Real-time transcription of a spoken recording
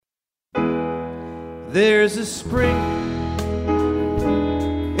There's a spring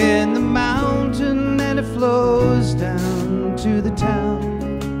in the mountain and it flows down to the town.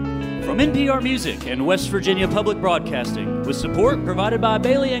 From NPR Music and West Virginia Public Broadcasting, with support provided by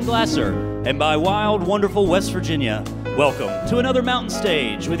Bailey and Glasser and by Wild, Wonderful West Virginia, welcome to another Mountain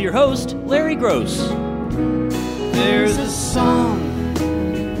Stage with your host, Larry Gross. There's a song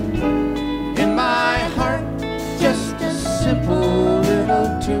in my heart, just a simple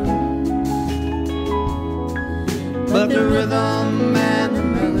little tune, but the rhythm and the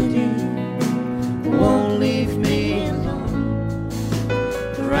melody won't leave me alone.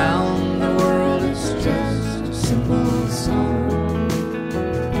 Around the world it's just a simple song.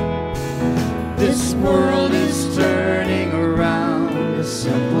 This world is turning around a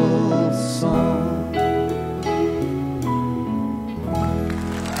simple song.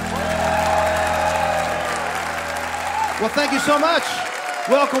 Well, thank you so much.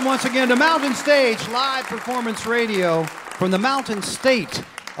 Welcome once again to Mountain Stage, live performance radio from the Mountain State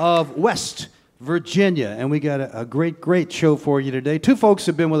of West Virginia. And we got a great show for you today. Two folks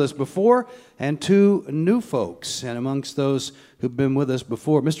have been with us before and two new folks. And amongst those who've been with us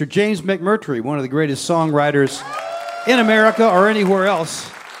before, Mr. James McMurtry, one of the greatest songwriters in America or anywhere else.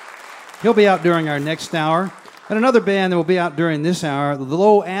 He'll be out during our next hour. And another band that will be out during this hour, the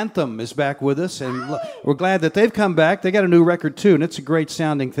Low Anthem, is back with us, and we're glad that they've come back. They got a new record, too, and it's a great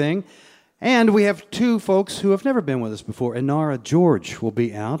sounding thing. And we have two folks who have never been with us before. Inara George will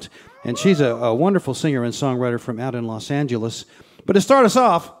be out, and she's a wonderful singer and songwriter from out in Los Angeles. But to start us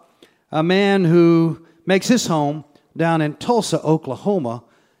off, a man who makes his home down in Tulsa, Oklahoma,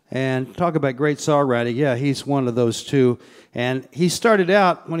 and talk about great songwriting. Yeah, he's one of those two. And he started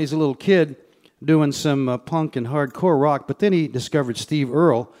out when he's a little kid doing some punk and hardcore rock, but then he discovered Steve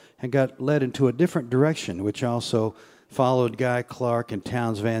Earle and got led into a different direction, which also followed Guy Clark and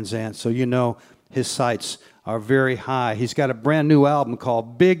Townes Van Zandt, so you know his sights are very high. He's got a brand new album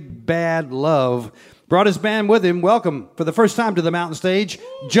called Big Bad Love. Brought his band with him. Welcome for the first time to the Mountain Stage,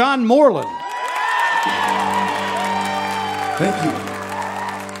 John Moreland. Thank you.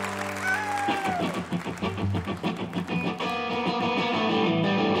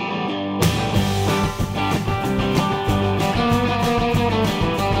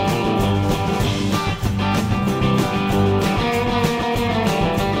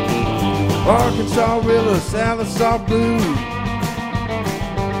 Arkansas River, Sallisaw Blues.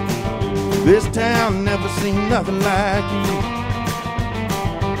 This town never seen nothing like you.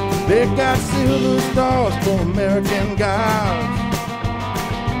 They got silver stars for American gods.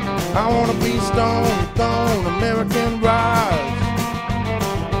 I wanna be stone, thorn, American rise.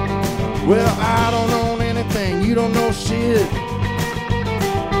 Well, I don't own anything, you don't know shit.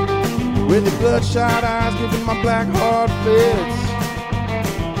 With your bloodshot eyes giving my black heart fits.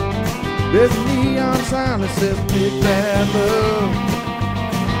 There's a neon sign that says Big Bad Love,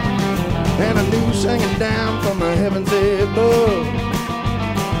 and a news hanging down from the heavens above.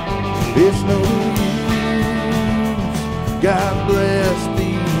 It's no use, God bless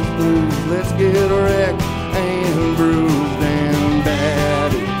these blues. Let's get wrecked and bruised and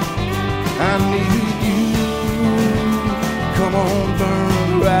battered. I need you, come on,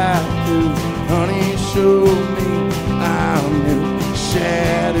 burn right through. Honey, show me I'm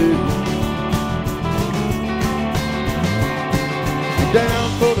shattered. Down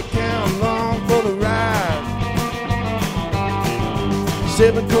for the count, long for the ride.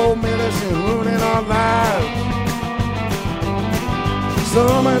 Sipping cold medicine, ruining our lives.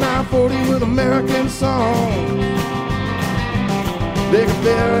 Summer 940 with American songs. They can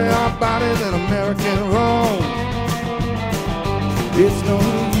bury our bodies in American wrongs. It's no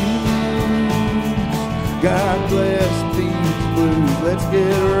use, God bless these blues. Let's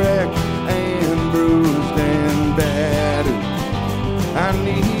get wrecked and bruised and battered. I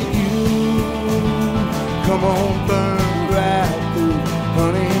need you, come on, burn right through.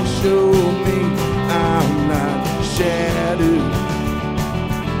 Honey, show me I'm not shattered.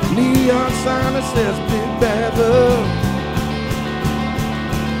 Neon sign that says Big Bad Love.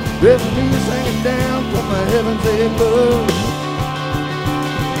 There's a news hanging down from the heavens above.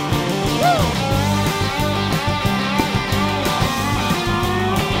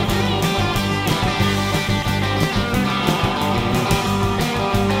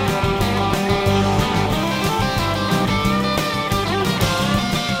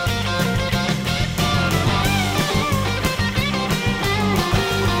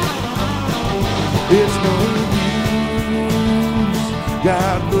 It's no use,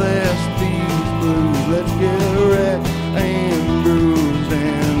 God bless these blues. Let's get wrecked and bruised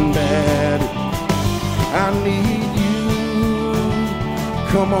and battered. I need you,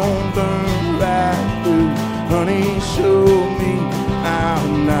 come on, burn right through. Honey, show me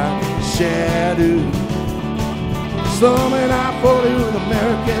I'm not shattered. Slumming out for you an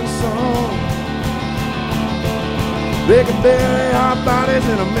American song. They can bury our bodies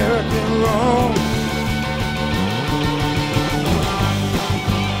in American wrong.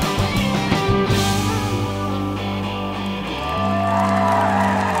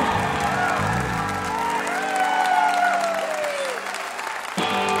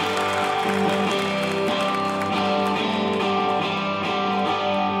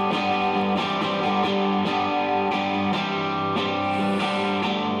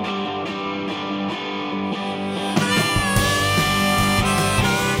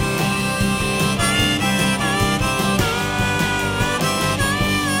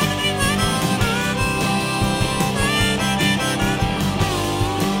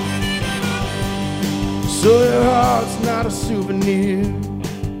 So your heart's not a souvenir,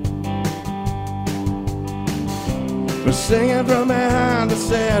 but singing from behind a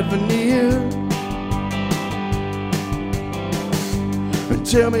sad veneer. And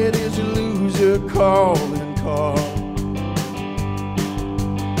tell me, did you lose your calling card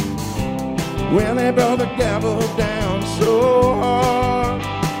when they brought the gavel down so hard?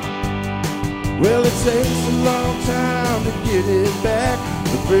 Well, it takes a long time to get it back,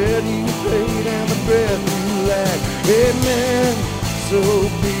 the bread you paid and the breath you lack. Amen, so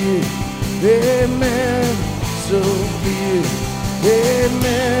be it. Amen, so be it.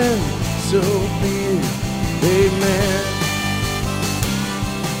 Amen, so be it. Amen.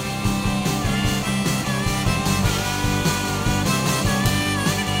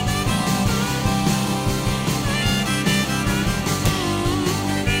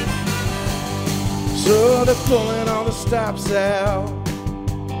 So they're pulling all the stops out.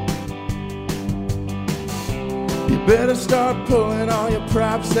 You better start pulling all your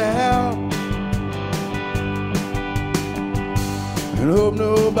props out, and hope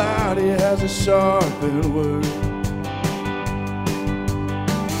nobody has a sharpened word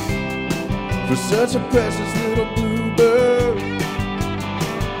for such a precious little bluebird.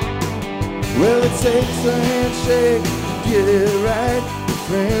 Well, it takes a handshake to get it right, the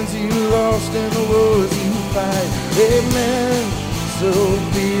friends you lost and the wars you fight. Amen, so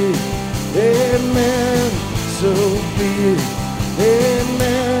be it. Amen, so be it.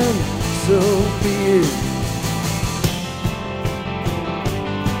 Amen, so be it.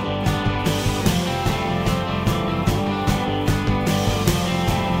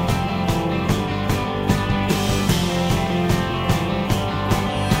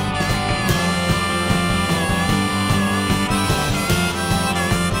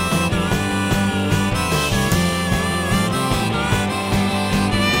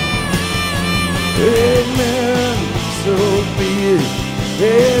 Amen, so be it.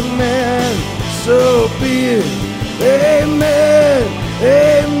 Amen, so be it. Amen,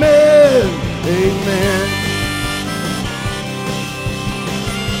 amen, amen.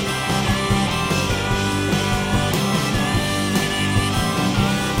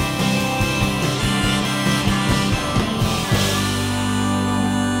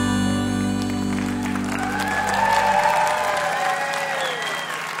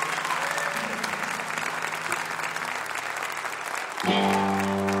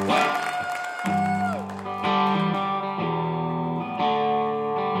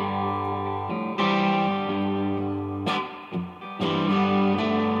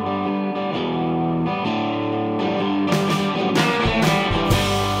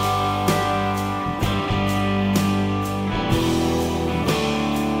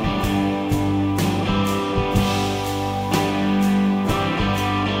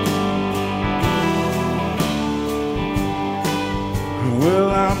 Well,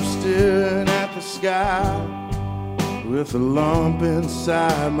 I'm staring at the sky with a lump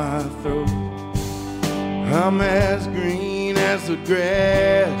inside my throat. I'm as green as the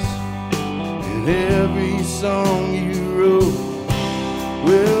grass in every song you wrote.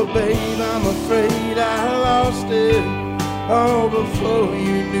 Well, babe, I'm afraid I lost it all before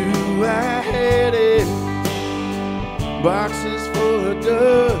you knew I had it. Boxes full of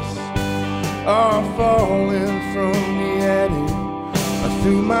dust are falling from the attic. I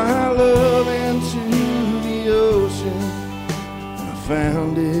threw my love into the ocean, and I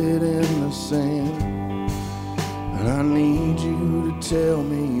found it in the sand. And I need you to tell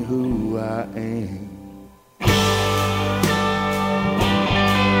me who I am.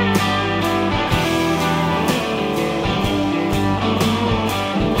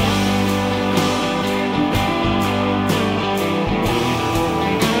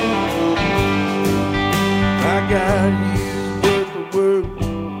 I got you worth the work,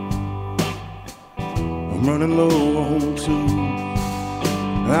 I'm running low on tools.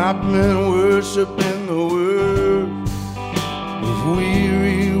 I've been worshiping the word of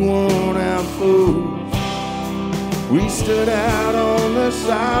weary, worn-out fools. We stood out on the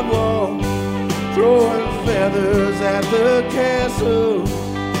sidewalk, throwing feathers at the castle.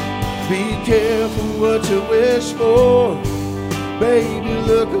 Be careful what you wish for, baby,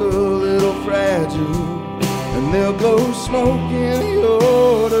 look a little fragile. And they'll blow smoke in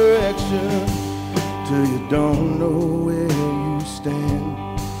your direction till you don't know where you stand.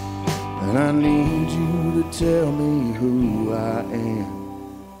 And I need you to tell me who I am.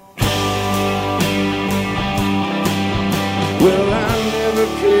 Well, I never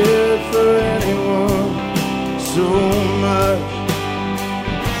cared for anyone so much.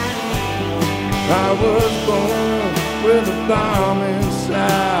 I was born with a bomb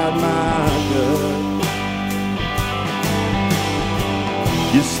inside my gut.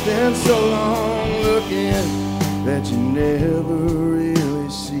 You spend so long looking that you never really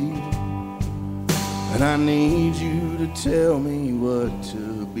see. And I need you to tell me what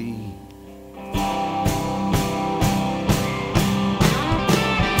to be.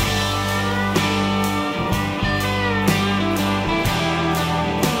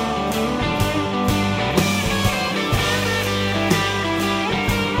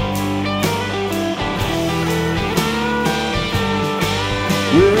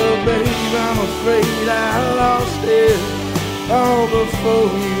 Well, babe, I'm afraid I lost it all before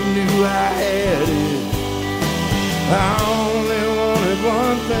you knew I had it. I only wanted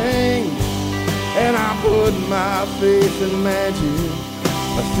one thing, and I put my faith in magic.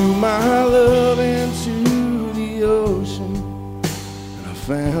 I threw my love into the ocean, and I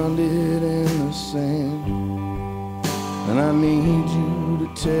found it in the sand. And I need you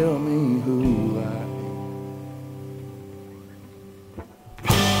to tell me who I am.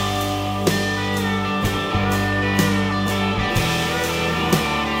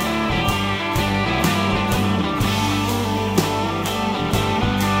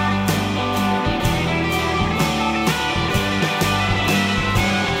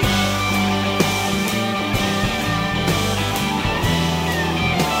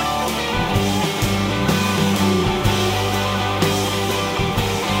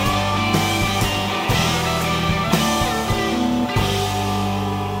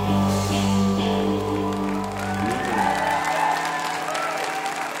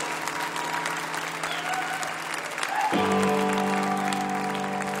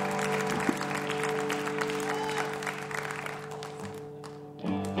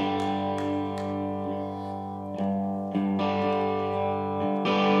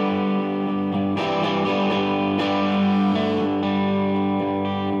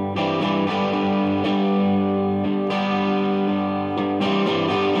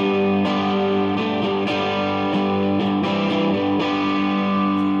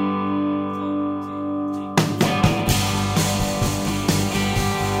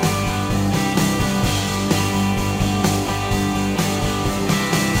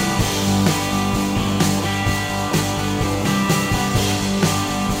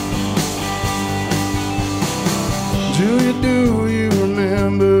 Do you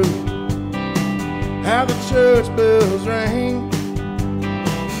remember how the church bells rang?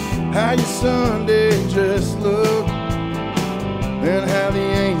 How your Sunday dress looked, and how the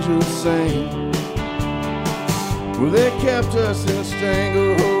angels sang? Well, they kept us in a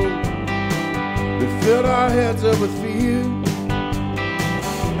stranglehold. They filled our heads up with fear,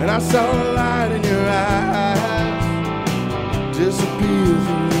 and I saw the light in your eyes disappear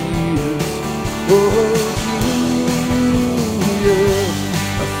through the years. Oh,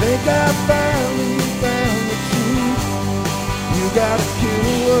 I think I finally found the truth. You gotta kill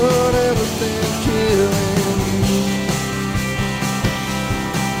whatever's been killing you.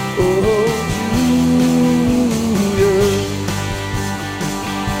 Oh, Julia.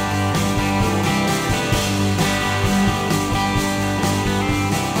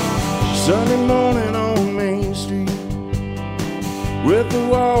 Sunday morning on Main Street, with the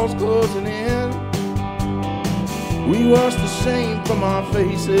walls closing in, we washed the shame from our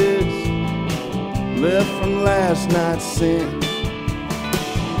faces, left from last night's sin.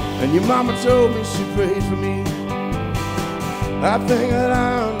 And your mama told me she prayed for me. I think that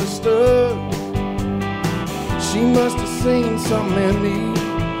I understood. She must have seen something in me.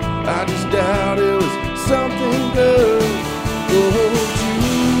 I just doubt it was something good. Oh,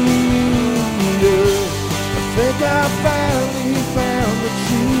 Julia, I think I finally found the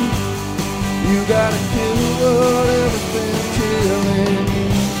truth. You gotta kill whatever's been killing you.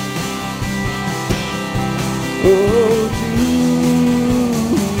 Oh, Julia.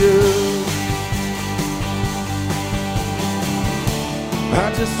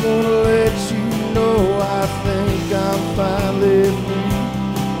 just wanna let you know I think I'm finally free.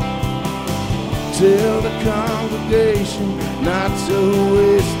 Tell the congregation not to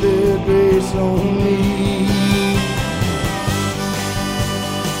waste their grace on me.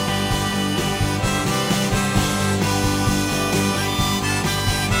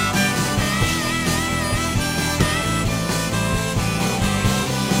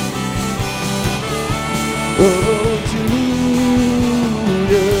 Oh, Julia,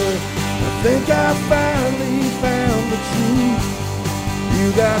 I think I finally found the truth. You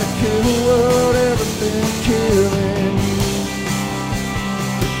gotta kill whatever's been killing you.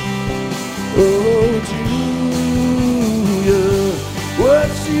 Oh, Julia,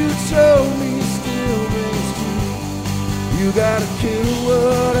 what you told me still rings true. You gotta kill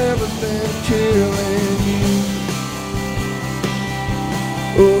whatever's been killing you.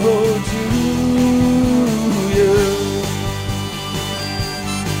 Oh, Julia.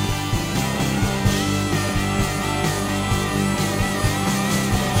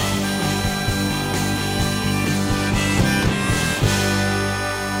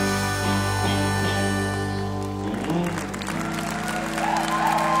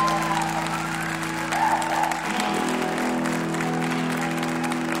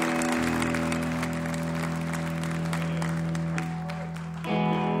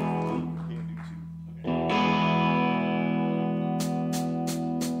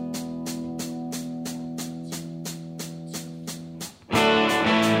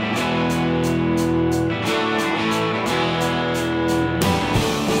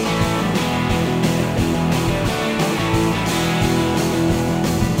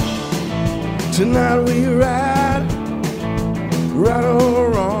 Tonight we ride, right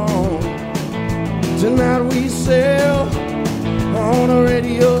or wrong. Tonight we sail on a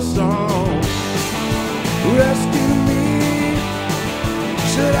radio song. Rescue me,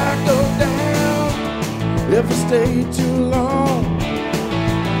 should I go down if I stay too long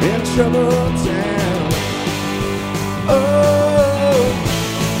in Trouble Town? Oh,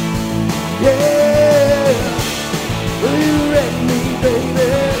 yeah, will you wreck me, baby?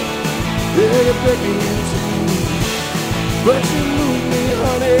 Yeah, you break me in two, but you move me,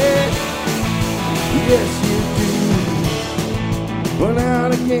 honey. Yes, you do. But now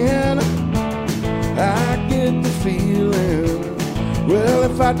and again, I get the feeling, well,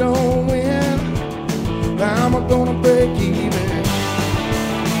 if I don't win, I'm gonna break even.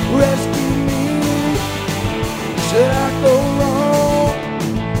 Rescue me, should I go wrong?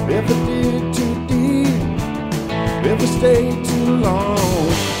 If I dig too deep, if I stay too long.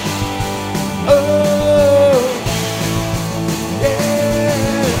 Oh,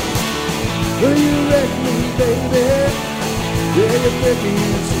 yeah, will you wreck me, baby? Yeah, you break me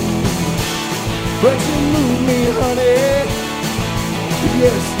in two, but you move me, honey.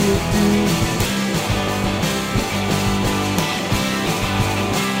 Yes, you do.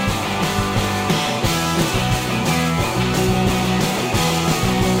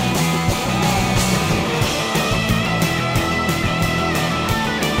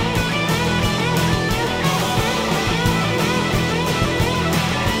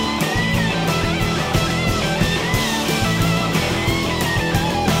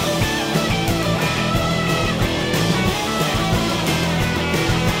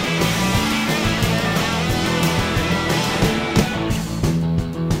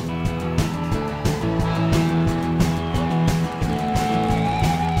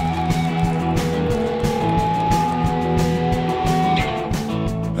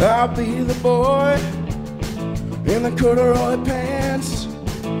 I'll be the boy in the corduroy pants.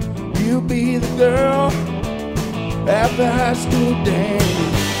 You be the girl at the high school dance.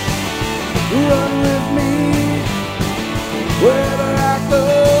 Run with me wherever I go,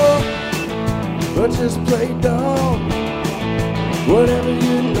 or just play dumb, whatever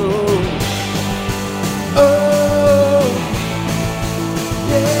you know. Oh,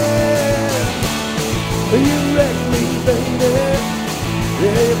 yeah, you wreck me, baby. Yeah,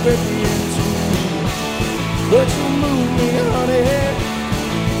 you break me in two, but you move me, honey.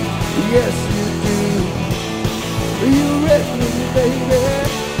 Yes, you do. You wreck me, baby.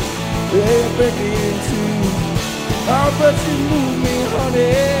 Yeah, you break me in two. Oh, but you move me,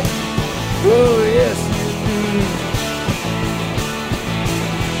 honey. Oh, yes, you do.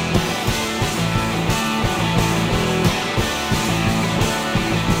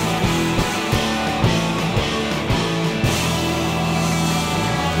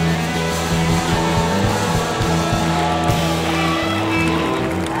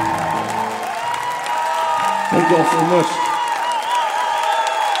 Thank you all so much.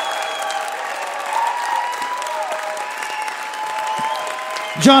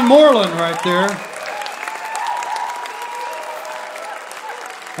 John Moreland right there.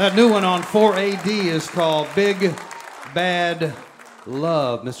 That new one on 4AD is called Big Bad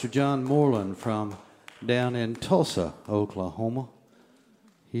Love. Mr. John Moreland from down in Tulsa, Oklahoma.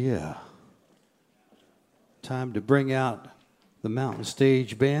 Yeah. Time to bring out the Mountain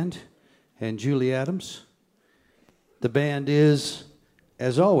Stage Band and Julie Adams. The band is,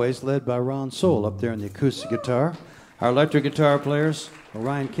 as always, led by Ron Soule up there on the acoustic guitar. Our electric guitar players,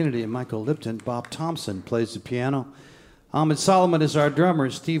 Ryan Kennedy and Michael Lipton. Bob Thompson plays the piano. Ahmed Solomon is our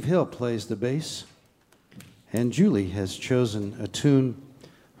drummer. Steve Hill plays the bass. And Julie has chosen a tune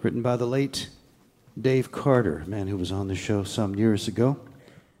written by the late Dave Carter, a man who was on the show some years ago.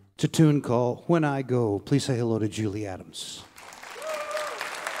 It's a tune called When I Go. Please say hello to Julie Adams.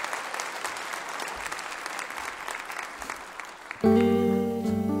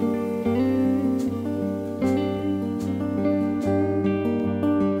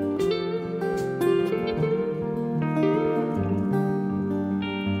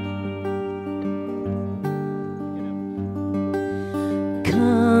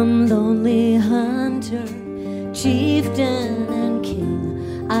 Come, lonely hunter, chieftain and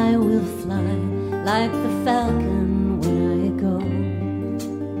king, I will fly like the falcon when I go.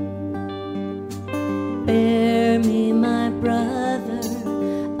 Bear me, my brother,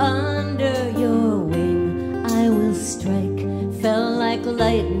 under your wing, I will strike, fell like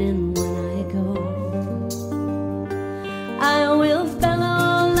lightning when I go. I will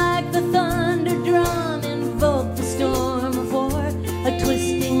bellow like the thunder drum, invoke the storm of war, a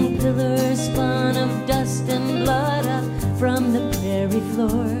twisting pillar spun of dust and blood up from the prairie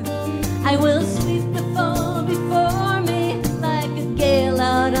floor. I will sweep the foe before me like a gale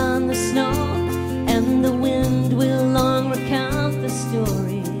out on the snow, and the wind will long recount the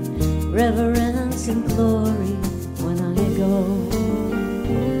story, reverence and glory when I go.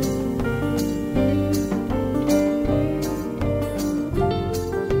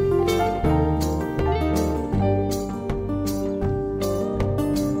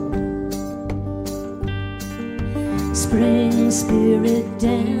 Spring spirit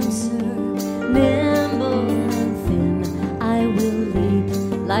dancer, nimble and thin, I will leap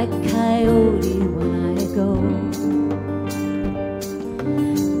like coyote when I go.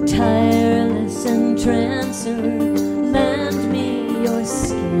 Tireless entrancer, lend me your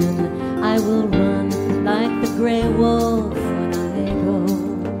skin, I will run like the gray wolf when I go.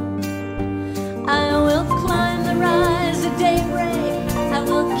 I will climb the rise of daybreak, I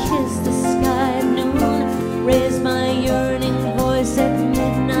will kiss the sky at noon, raise my yearning voice at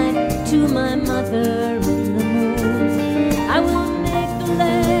midnight to my mother in the moon. I will make the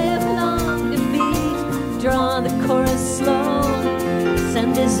livelong defeat, draw the chorus slow,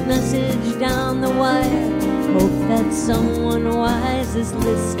 send this message down the wire, hope that someone wise is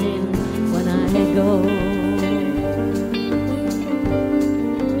listening when I go.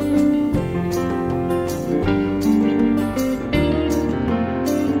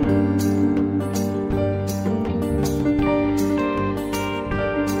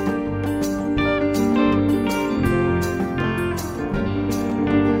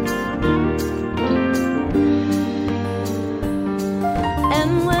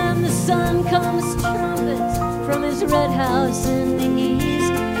 Red house in the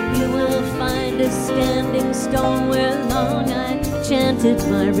east, you will find a standing stone where long I chanted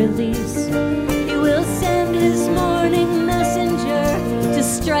my release. He will send his morning messenger to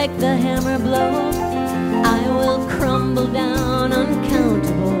strike the hammer blow. I will crumble down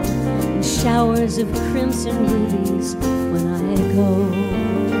uncountable in showers of crimson rubies when I go.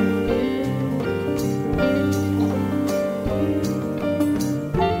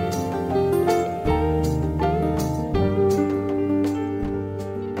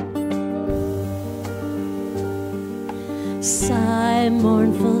 Sigh,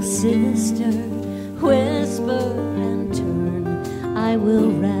 mournful sister, whisper and turn, I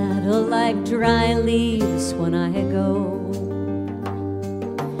will rattle like dry leaves when I go.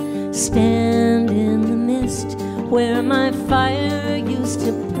 Stand in the mist where my fire used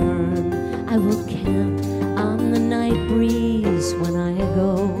to burn, I will camp on the night breeze when I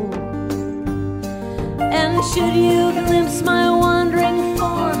go. And should you glimpse my wandering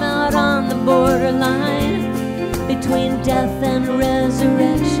form out on the borderline between death and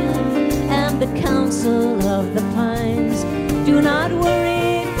resurrection and the council of the pines, do not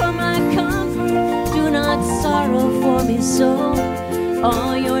worry for my comfort, do not sorrow for me so.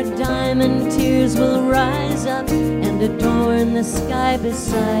 All your diamond tears will rise up and adorn the sky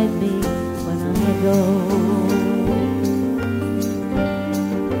beside me when I go.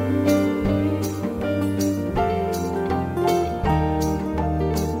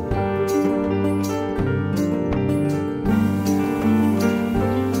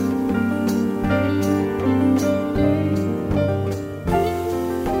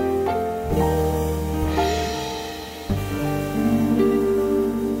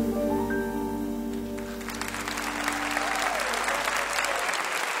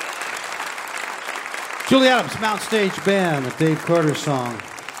 Julie Adams, Mountain Stage Band, with Dave Carter's song,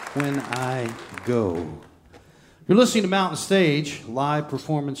 When I Go. You're listening to Mountain Stage, live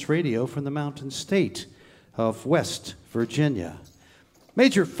performance radio from the Mountain State of West Virginia.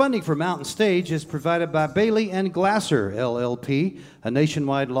 Major funding for Mountain Stage is provided by Bailey and Glasser, LLP, a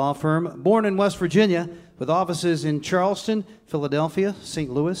nationwide law firm born in West Virginia with offices in Charleston, Philadelphia, St.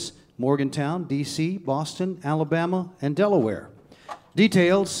 Louis, Morgantown, D.C., Boston, Alabama, and Delaware.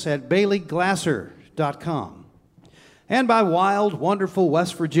 Details at baileyglasser.com. And by Wild, Wonderful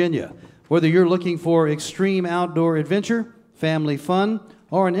West Virginia. Whether you're looking for extreme outdoor adventure, family fun,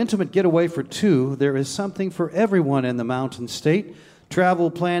 or an intimate getaway for two, there is something for everyone in the Mountain State.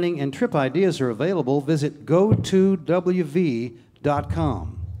 Travel planning and trip ideas are available. Visit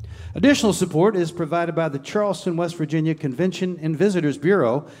go2wv.com. Additional support is provided by the Charleston, West Virginia Convention and Visitors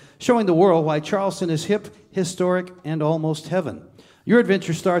Bureau, showing the world why Charleston is hip, historic, and almost heaven. Your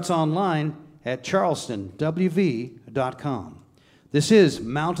adventure starts online at charlestonwv.com. This is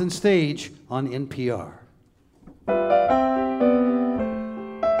Mountain Stage on NPR.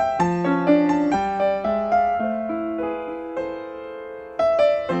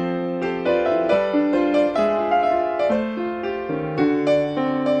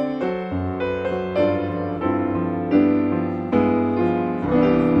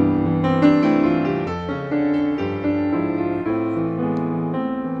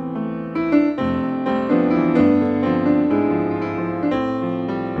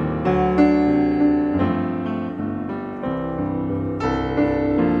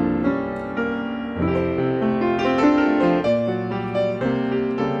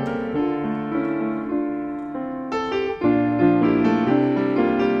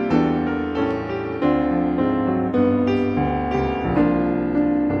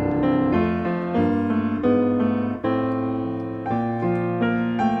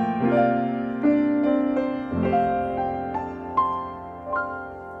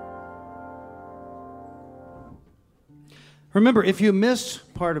 Remember, if you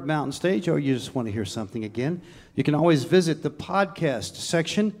missed part of Mountain Stage or you just want to hear something again, you can always visit the podcast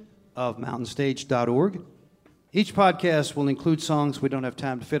section of mountainstage.org. Each podcast will include songs we don't have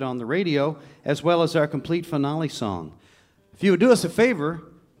time to fit on the radio, as well as our complete finale song. If you would do us a favor,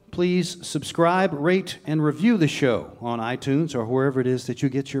 please subscribe, rate, and review the show on iTunes or wherever it is that you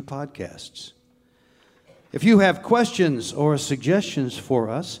get your podcasts. If you have questions or suggestions for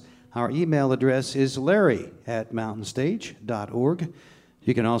us, our email address is larry@mountainstage.org.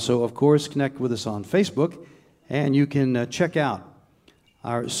 You can also, of course, connect with us on Facebook, and you can check out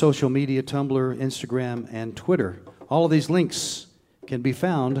our social media, Tumblr, Instagram, and Twitter. All of these links can be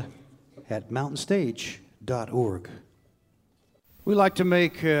found at mountainstage.org. We like to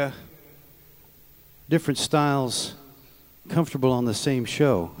make different styles comfortable on the same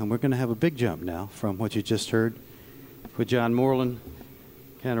show, and we're going to have a big jump now from what you just heard with John Moreland,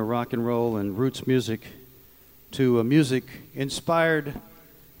 kind of rock and roll and roots music, to a music inspired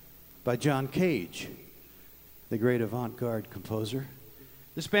by John Cage, the great avant-garde composer.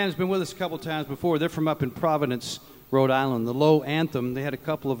 This band has been with us a couple times before. They're from up in Providence, Rhode Island. The Low Anthem, they had a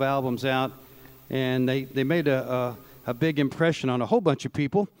couple of albums out, and they made a big impression on a whole bunch of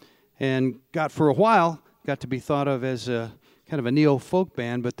people, and for a while, got to be thought of as a kind of a neo-folk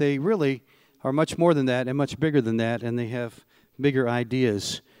band, but they really are much more than that and much bigger than that, and they have bigger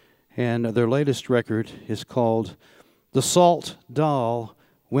ideas. And their latest record is called The Salt Doll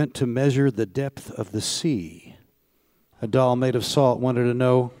Went to Measure the Depth of the Sea. A doll made of salt wanted to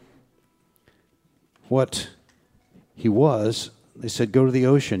know what he was. They said, go to the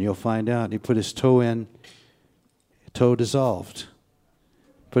ocean, you'll find out. And he put his toe in, toe dissolved.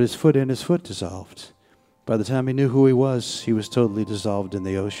 Put his foot in, his foot dissolved. By the time he knew who he was totally dissolved in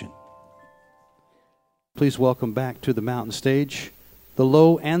the ocean. Please welcome back to the Mountain Stage, the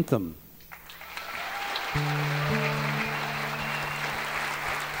Low Anthem.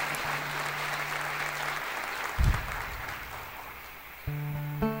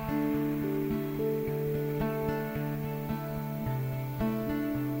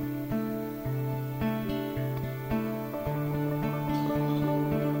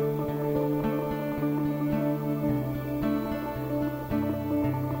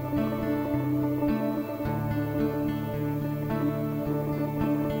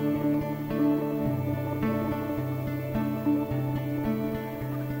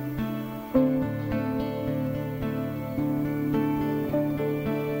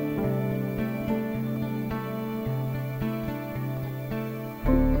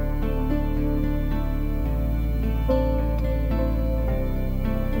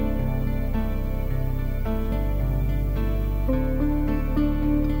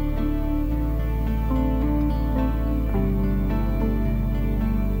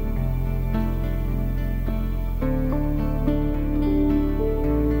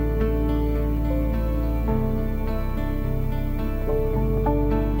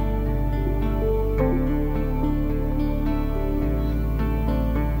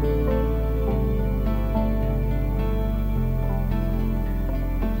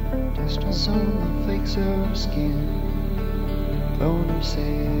 Salmon's only flakes of skin, bone of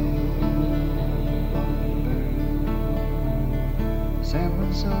sail.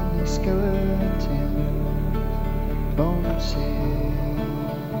 Salmon's only skeleton, bone of sail.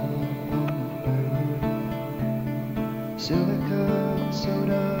 Silica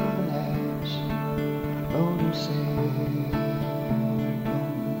soda ash, bone of sail.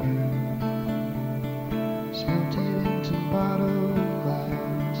 Smelted into bottled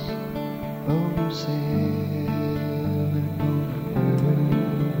glass, bone of sail.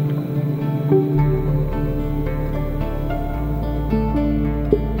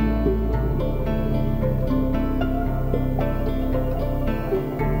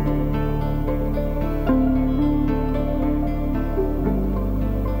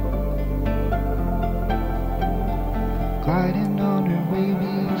 Gliding on her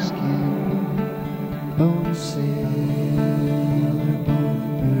wavy skin, bone of sailor, bone of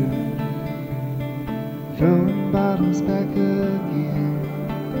bird. Throwing bottles back again,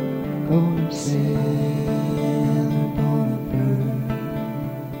 bone of sailor, bone of bird.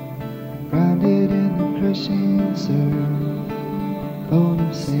 Grounded in the crushing surf, bone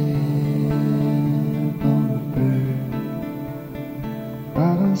of sailor, bone of bird.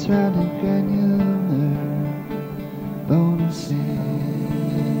 Bottles rounded granular, bone of sail,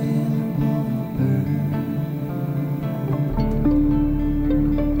 bone of bird.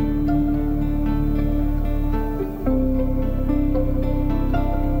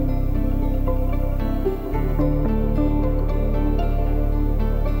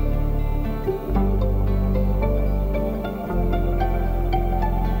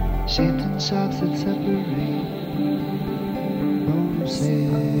 Shanton shops that separate, bone of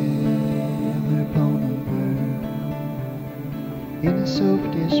sailor, bone of bird. In a soap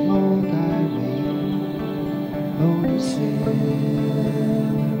dish mold I read, bone of sailor,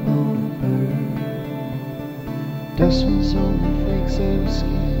 bone of bird. Dustman's only flakes of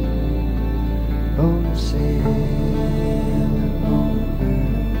skin, bone of sailor, bone of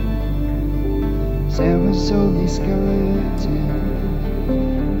bird. Sarah's only skeleton,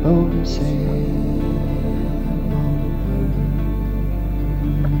 bone of sailor.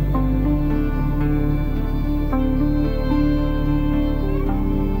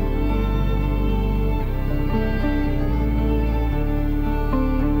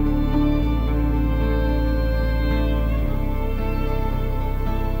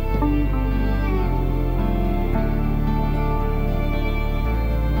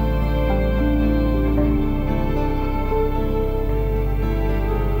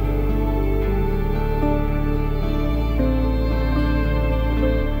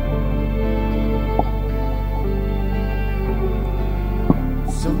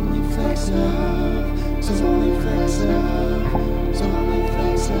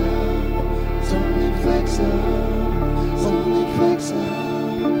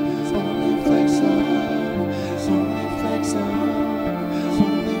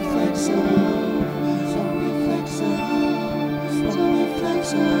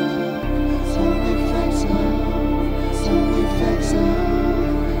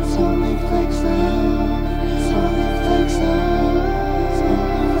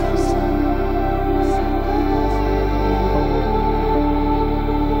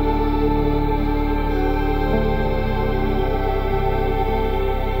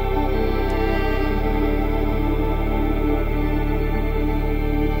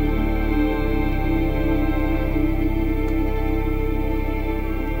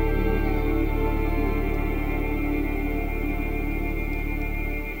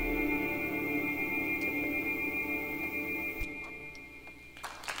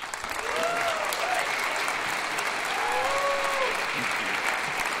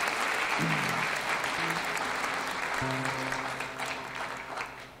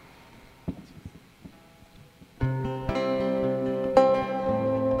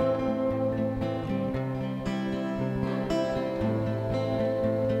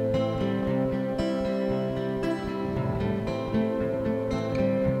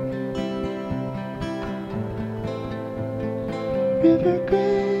 River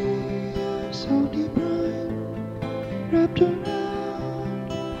gray, salty brine, wrapped around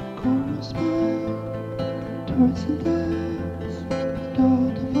corner spine, towards the depths, dull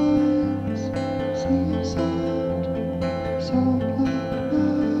divines, sea of salt, salt like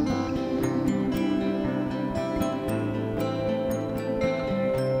night.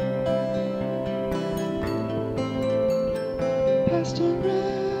 Past a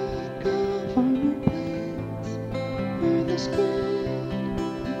wreck of armored planes, where the screen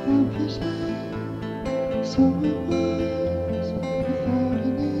clownfish lay, so it was without a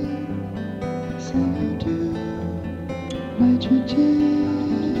name,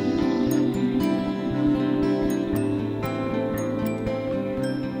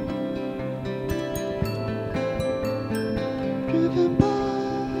 Driven by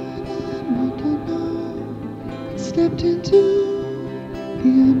what to know, stepped into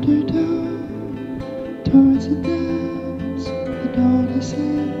the undertow, towards the depths, the door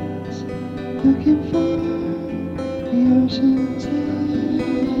descends, looking for the ocean's end.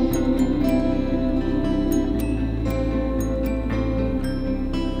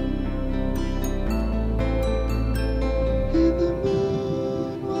 And the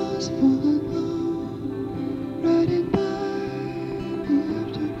moon was full and low, riding by the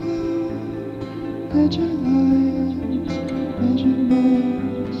afterglow. Ledger lines,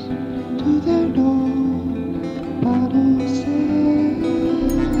 measurements to their dawn, bottle sands.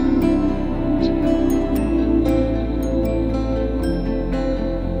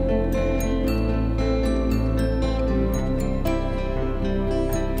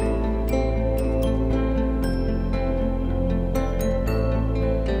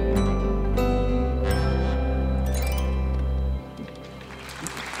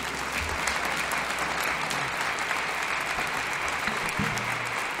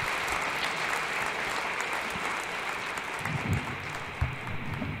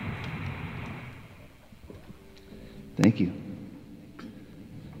 Thank you.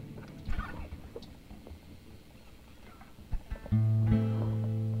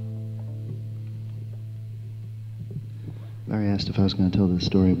 Larry asked if I was going to tell the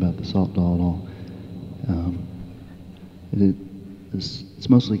story about the salt doll at all. It's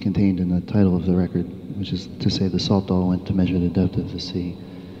mostly contained in the title of the record, which is to say the salt doll went to measure the depth of the sea.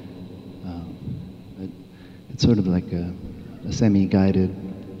 It's sort of like a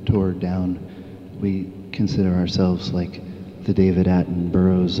semi-guided tour down. We consider ourselves like the David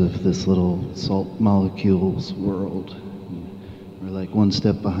Attenboroughs of this little salt molecules world. We're like one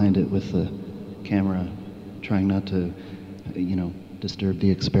step behind it with the camera, trying not to, disturb the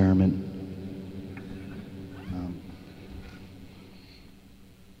experiment.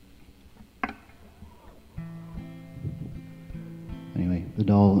 Anyway, the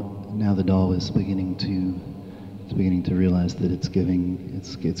doll is beginning to realize that it's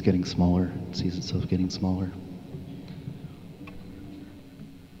getting smaller. It sees itself getting smaller.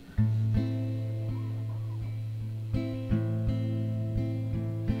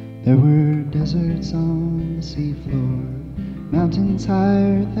 There were deserts on the seafloor, mountains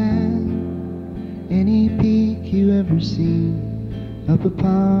higher than any peak you ever seen, up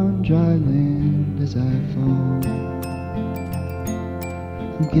upon dry land as I fall.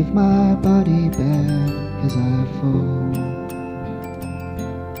 I'll give my body back as I fall.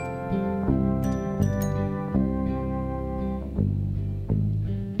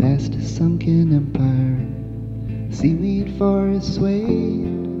 Past a sunken empire, seaweed forests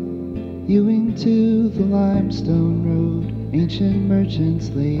swayed, hewing to the limestone road, ancient merchants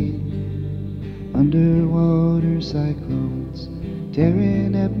laid, underwater cyclones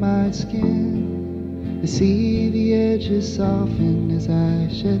tearing at my skin. I see the edges soften as I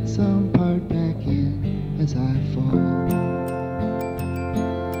shed some part back in as I fall.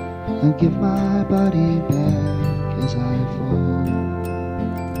 I'll give my body back as I fall.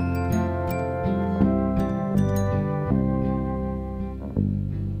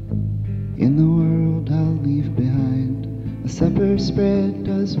 In the world I'll leave behind, a supper spread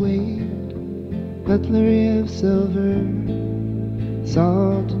does wait, cutlery of silver,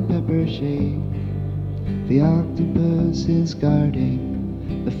 salt and pepper shade. The octopus is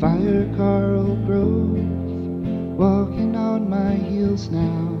guarding the fire coral grove, walking on my heels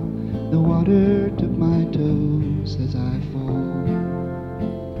now. The water took my toes as I fall.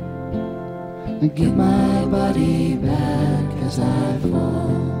 I give my body back as I fall.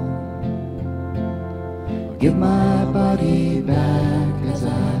 Give my body back as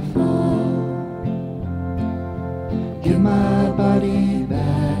I fall. Give my body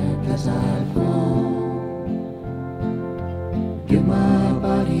back as I fall. Give my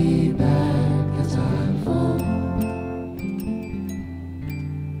body back as I fall.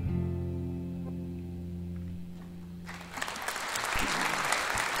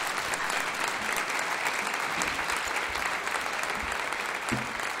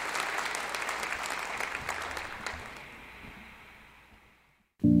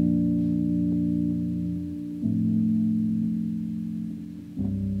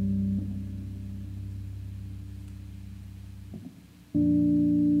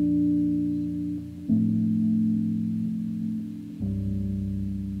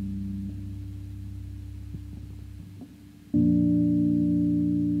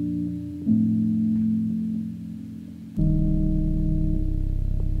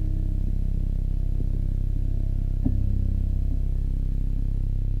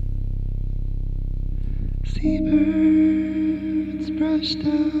 Seabird crushed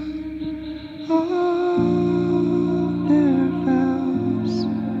up all their vows,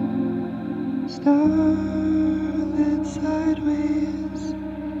 starlit sideways,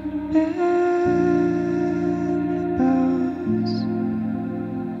 bend the bows,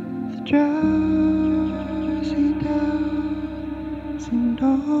 the drowsy dowsing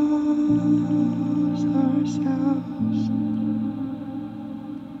dolls ourselves.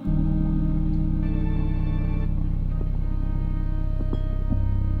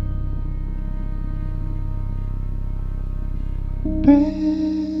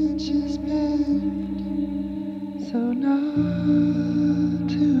 Branches bend so not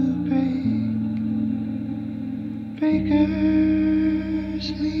to break.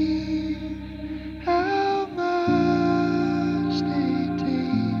 Breakers leave how much they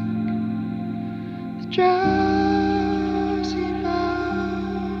take. The drowsy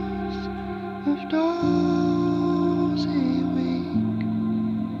vows of dolls awake.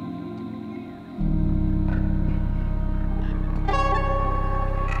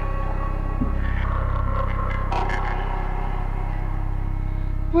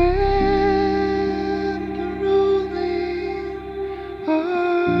 When the rolling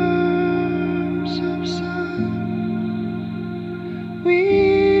arms of sun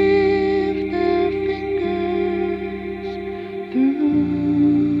weave their fingers through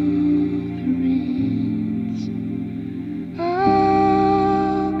the reeds,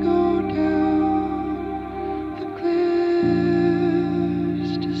 I'll go down the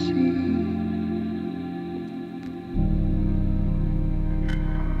cliffs to see.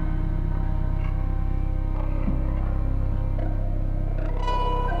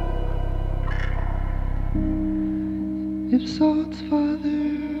 If salt's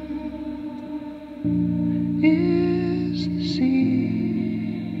father is the sea,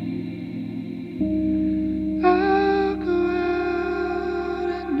 I'll go out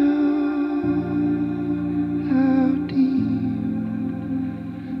and know how deep.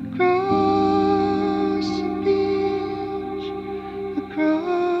 Across the beach, across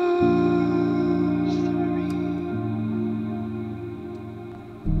the reef.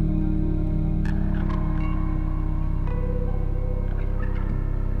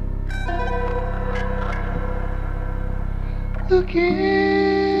 Look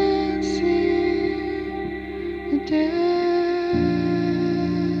and see the desert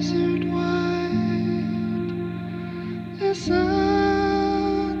wide.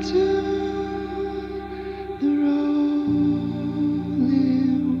 Listen to the rolling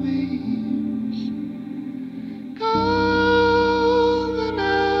waves calling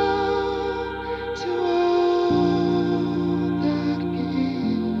out to all that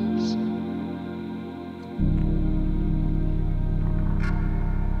gaze.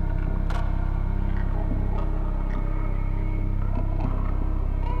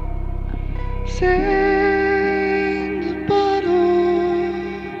 Send a bottle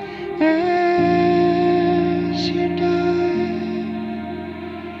as you die.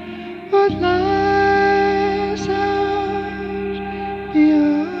 What lies out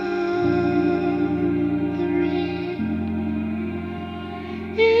beyond the reed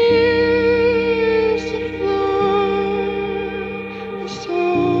is the floor, the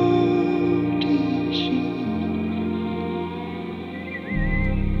salty sheet.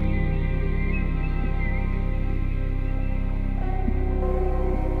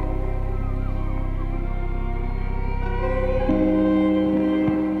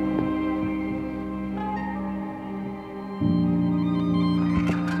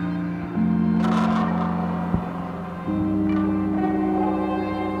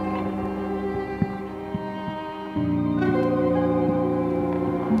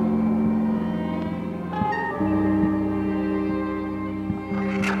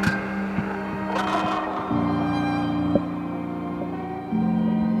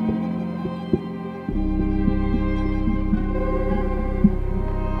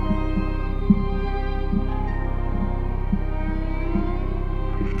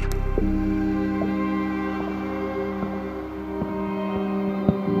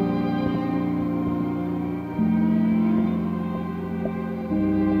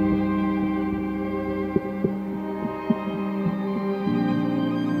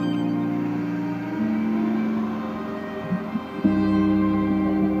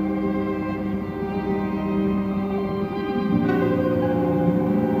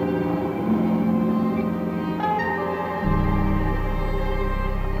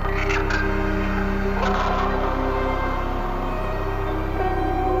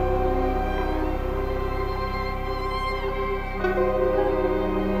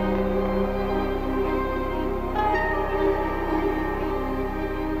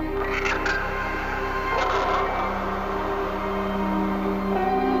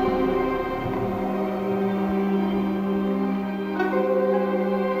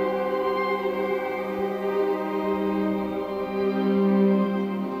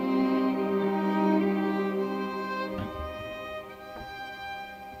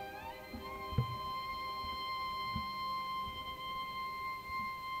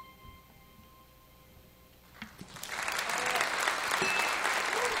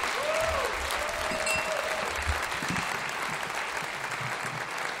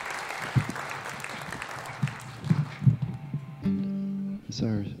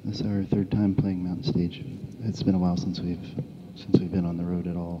 This is our third time playing Mountain Stage. It's been a while since we've been on the road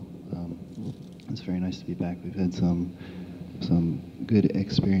at all. It's very nice to be back. We've had some good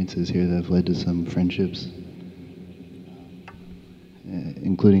experiences here that have led to some friendships,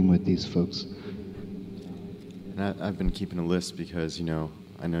 including with these folks. And I've been keeping a list because, I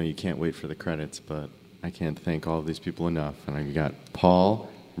know you can't wait for the credits, but I can't thank all of these people enough. And I got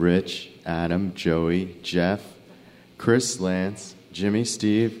Paul, Rich, Adam, Joey, Jeff, Chris, Lance, Jimmy,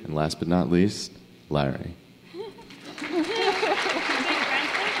 Steve, and last but not least, Larry. What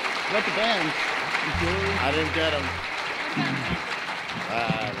the band? I didn't get them.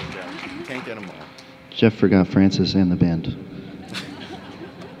 Can't get them all. Jeff forgot Francis and the band.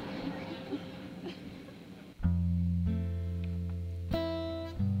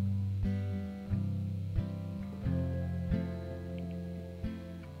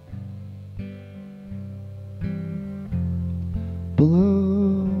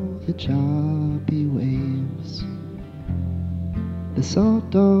 Below the choppy waves, the salt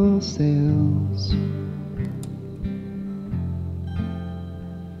doll sails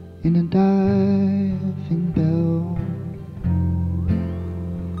in a diving bell,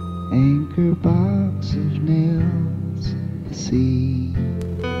 anchor box of nails, the sea.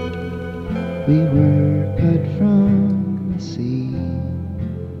 We were cut from the sea.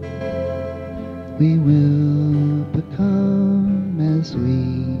 We will become as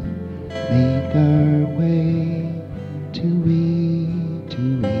we make our way to we, to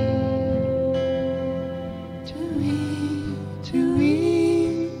we, to we, to we,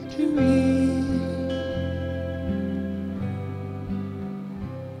 to we.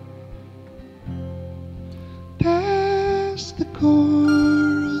 Past the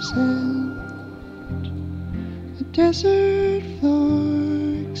coral's end, the desert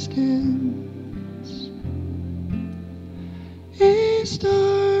floor extends. A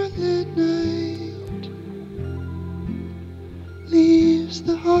starlit night leaves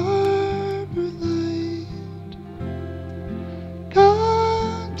the harbor light.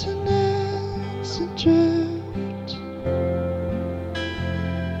 Continents adrift,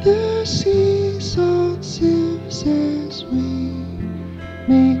 the sea salt sieves as we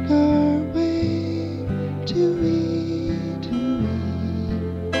make our way to we, to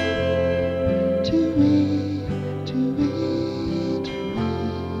we, to we, to we.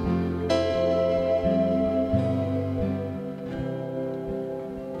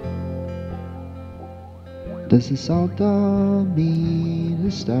 Does the salt doll meet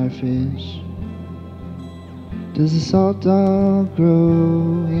a starfish? Does the salt doll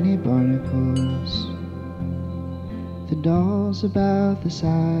grow any barnacles? The doll's about the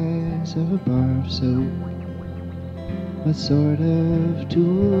size of a bar of soap. What sort of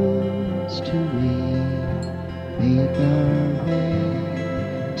tools do we make our way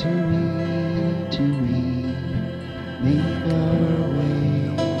to we, make our way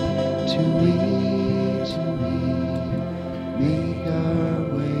to we, make our way to we, make our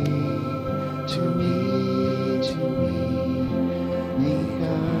way to we, make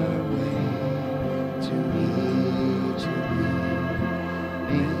our way to we, make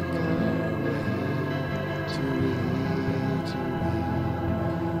our way to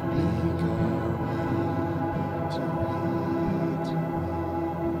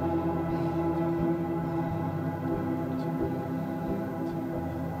we,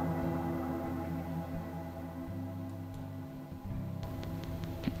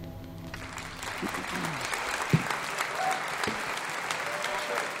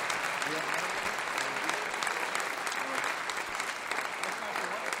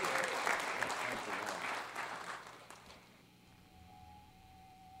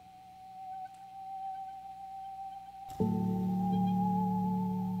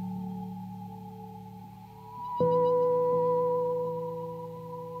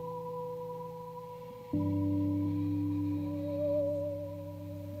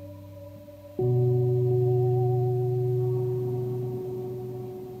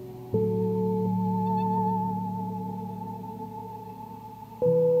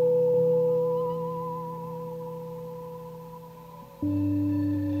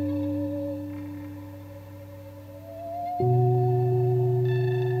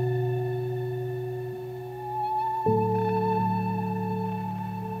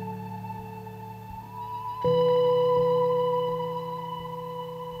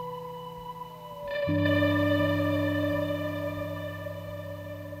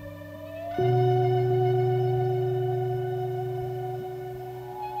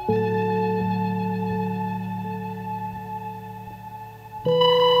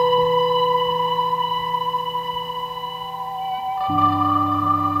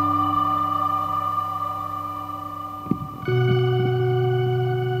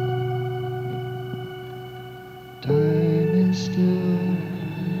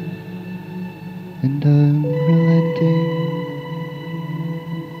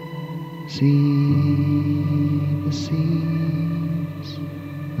 See the seas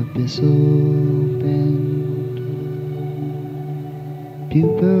abyssal bend,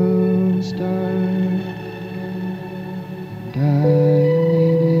 pupils dark and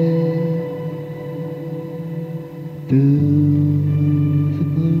dilated through the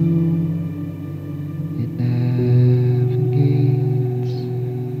gloom it navigates.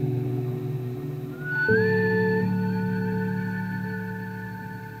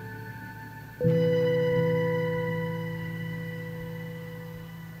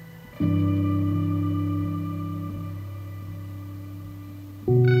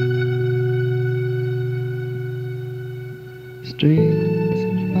 Strings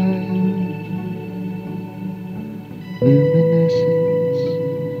of fire, luminescence,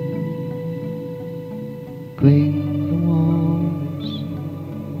 gleam the walls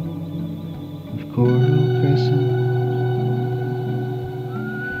of coral crescent.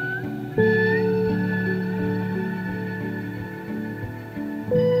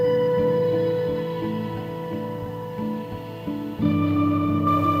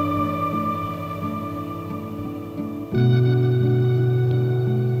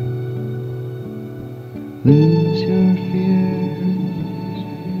 Lose your fears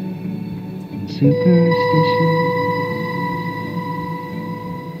and superstition.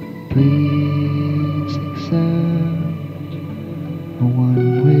 Please accept a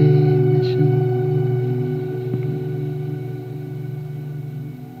one-way mission.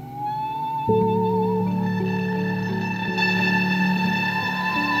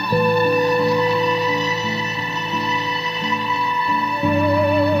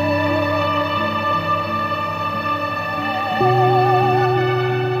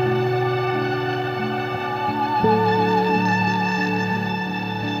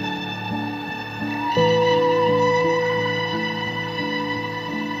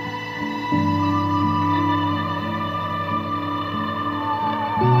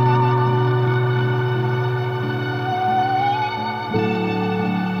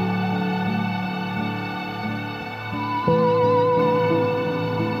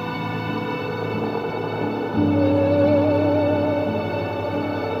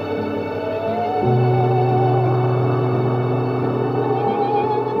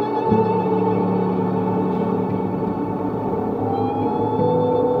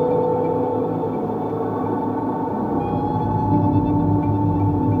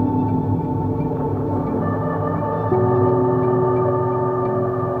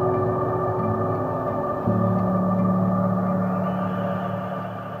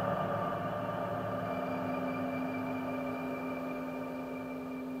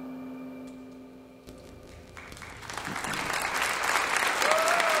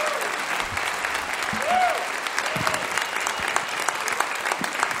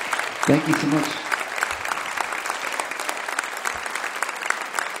 Thank you so much.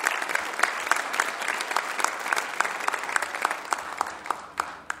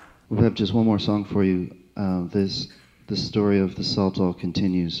 We have just one more song for you. The story of the Saltall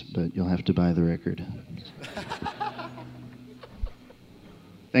continues, but you'll have to buy the record.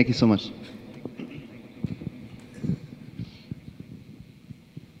 Thank you so much.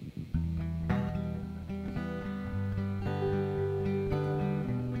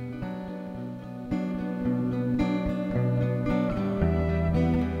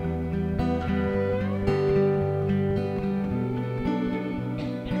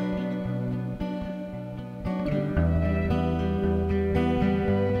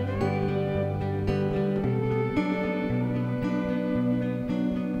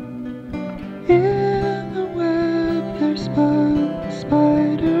 In the web there spun the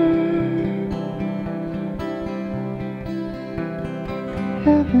spider.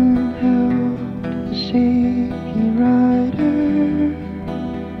 Heaven held the shaky rider.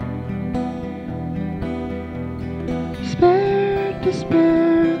 Spared to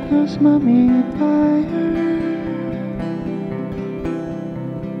spare those mummied buyers.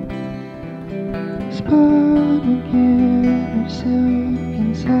 Spun again of silk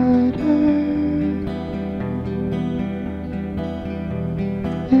inside her.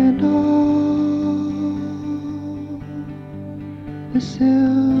 And all the silky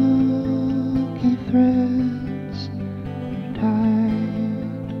threads are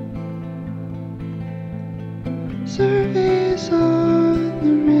tied. Surveys on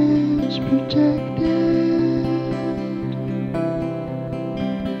the ridge projected.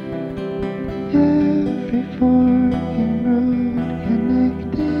 Every forking road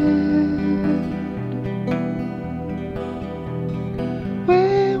connected.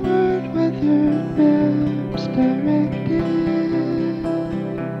 Wayward weathered maps directed.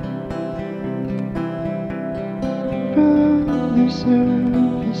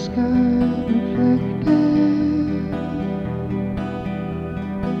 surface sky reflected,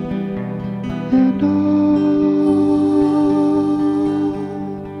 and all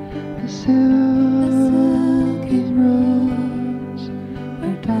the silky roads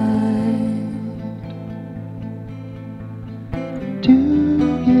were dyed to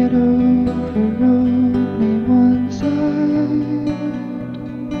get over only one side.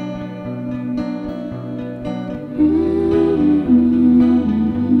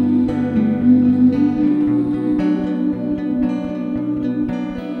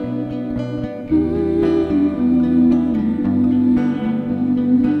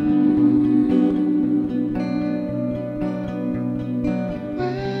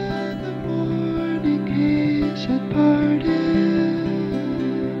 When the morning haze had parted,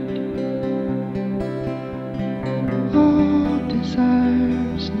 all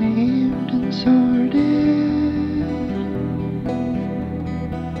desires named and sorted,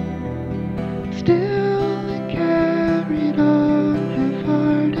 still they carried on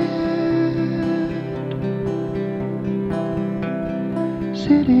half-hearted,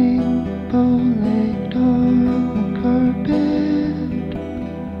 sitting bow-legged on the carpet,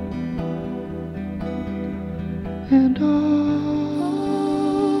 and all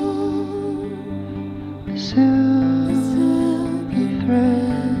the silky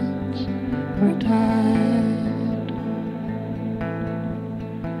threads were tied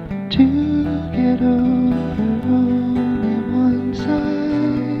to get over only one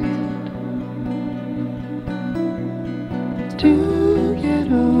side, to get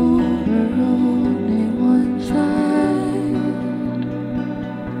over only one side,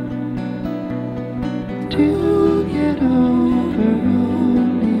 to get over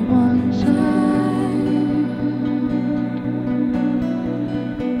only one side.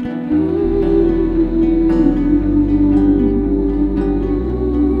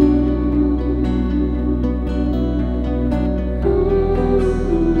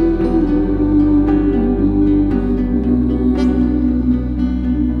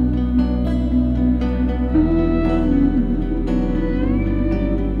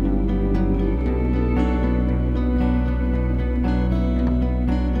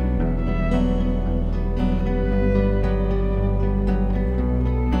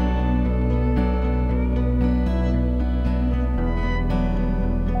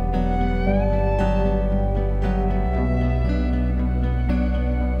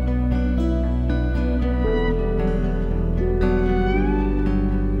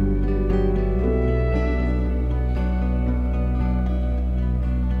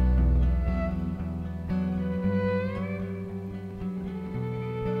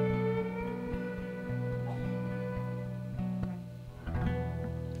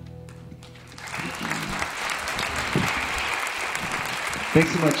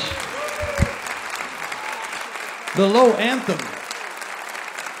 Thanks so much. The Low Anthem.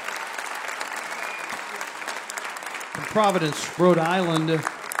 From Providence, Rhode Island,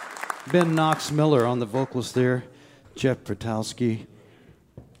 Ben Knox Miller on the vocals there, Jeff Prestowski,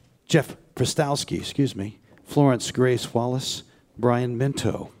 Florence Grace Wallace, Brian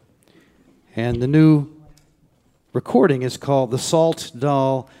Minto. And the new recording is called The Salt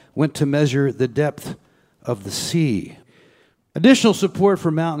Doll Went to Measure the Depth of the Sea. Additional support for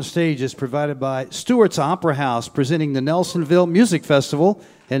Mountain Stage is provided by Stewart's Opera House, presenting the Nelsonville Music Festival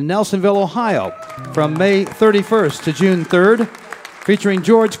in Nelsonville, Ohio, from May 31st to June 3rd, featuring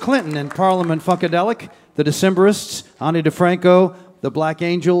George Clinton and Parliament Funkadelic, the Decemberists, Ani DeFranco, the Black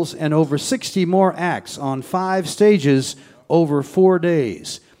Angels, and over 60 more acts on 5 stages over 4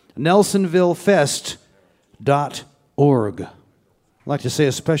 days. NelsonvilleFest.org. I'd like to say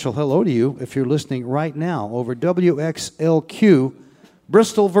a special hello to you if you're listening right now over WXLQ,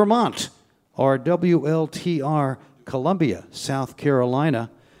 Bristol, Vermont, or WLTR, Columbia, South Carolina.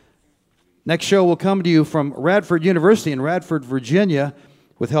 Next show will come to you from Radford University in Radford, Virginia,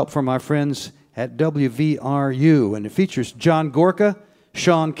 with help from our friends at WVRU. And it features John Gorka,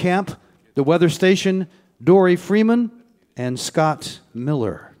 Sean Camp, the weather station, Dory Freeman, and Scott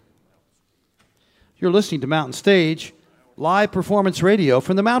Miller. You're listening to Mountain Stage, live performance radio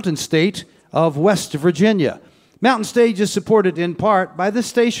from the Mountain State of West Virginia. Mountain Stage is supported in part by this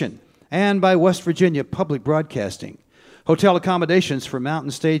station and by West Virginia Public Broadcasting. Hotel accommodations for Mountain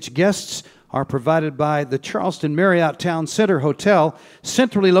Stage guests are provided by the Charleston Marriott Town Center Hotel,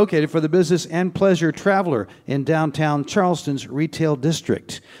 centrally located for the business and pleasure traveler in downtown Charleston's retail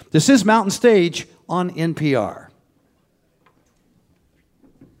district. This is Mountain Stage on NPR.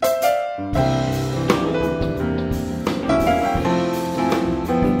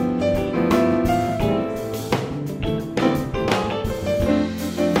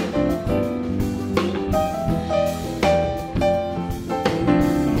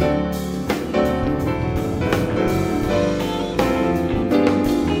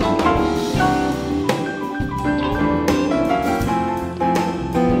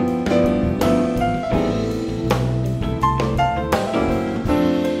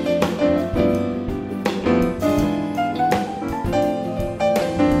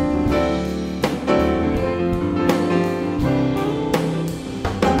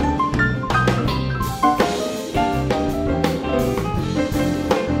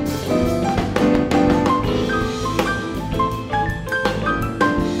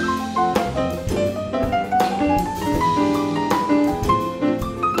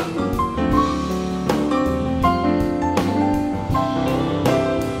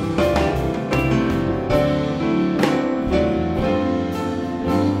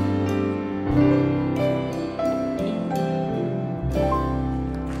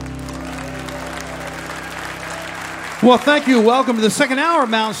 Well, thank you. Welcome to the second hour of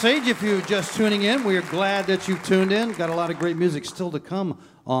Mountain Stage. If you're just tuning in, we are glad that you've tuned in. Got a lot of great music still to come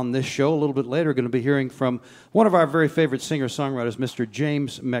on this show. A little bit later, going to be hearing from one of our very favorite singer-songwriters, Mr.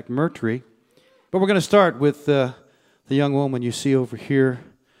 James McMurtry. But we're going to start with the young woman you see over here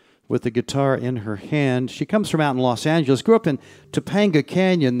with the guitar in her hand. She comes from out in Los Angeles, grew up in Topanga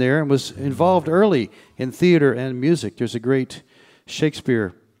Canyon there, and was involved early in theater and music. There's a great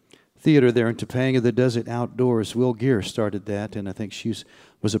Shakespeare theater there in Topanga that does it outdoors. Will Geer started that, and I think she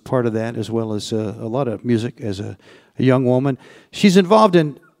was a part of that, as well as a lot of music as a young woman. She's involved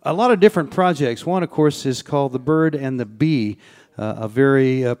in a lot of different projects. One, of course, is called The Bird and the Bee, a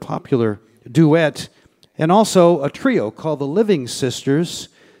very popular duet, and also a trio called The Living Sisters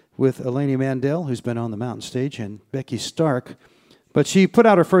with Eleni Mandel, who's been on the Mountain Stage, and Becky Stark. But she put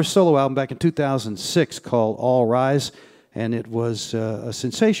out her first solo album back in 2006 called All Rise, and it was a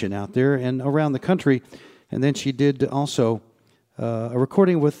sensation out there and around the country. And then she did also a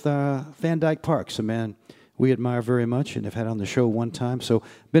recording with Van Dyke Parks, a man we admire very much and have had on the show one time. So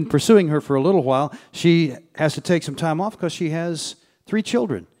been pursuing her for a little while. She has to take some time off because she has 3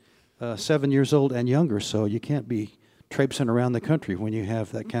 children, 7 years old and younger. So you can't be traipsing around the country when you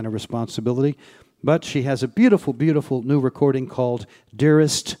have that kind of responsibility. But she has a beautiful, beautiful new recording called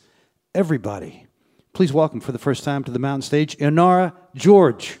Dearest Everybody. Please welcome for the first time to the Mountain Stage, Inara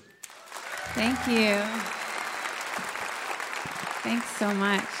George. Thank you. Thanks so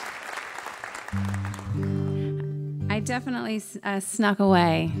much. I definitely snuck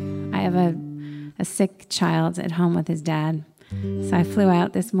away. I have a sick child at home with his dad, so I flew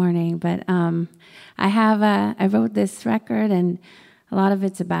out this morning. But I wrote this record, and a lot of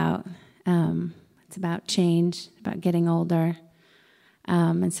it's about change, about getting older.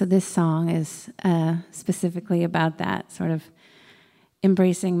 And so this song is specifically about that, sort of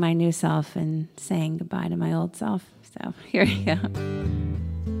embracing my new self and saying goodbye to my old self. So here we go.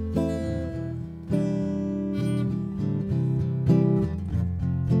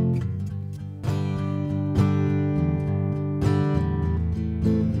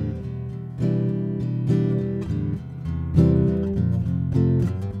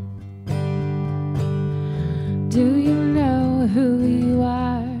 Do you know who you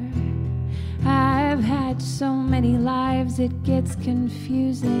are? I've had so many lives, it gets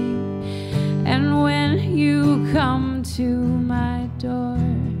confusing. And when you come to my door,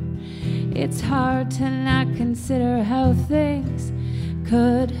 it's hard to not consider how things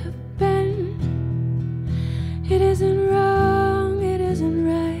could have been. It isn't wrong, it isn't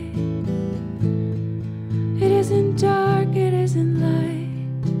right. It isn't dark, it isn't light.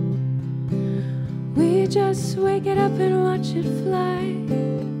 We just wake it up and watch it fly.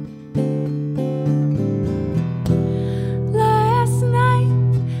 Last night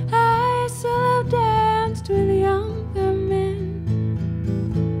I solo danced with younger men.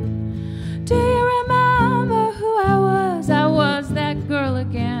 Do you remember who I was? I was that girl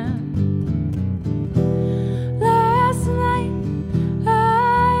again. Last night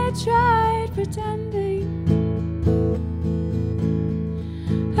I tried pretending.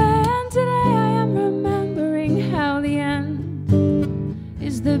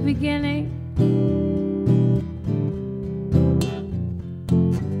 The beginning.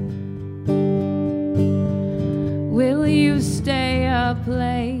 Will you stay up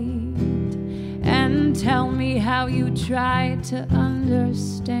late and tell me how you tried to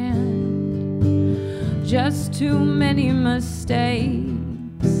understand? Just too many mistakes.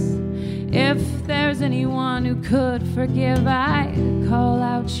 If there's anyone who could forgive, I'd call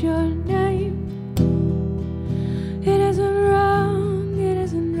out your name. It isn't wrong,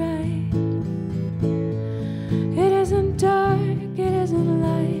 dark, it isn't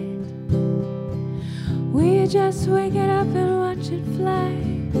light. We just wake it up and watch it fly.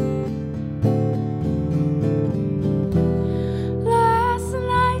 Last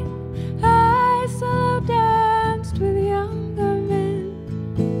night I solo danced with younger men.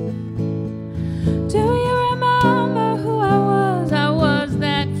 Do you remember who I was? I was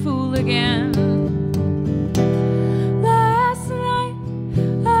that fool again. Last night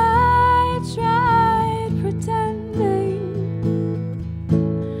I tried pretending.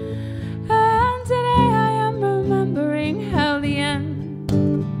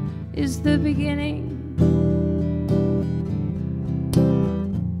 Is the beginning.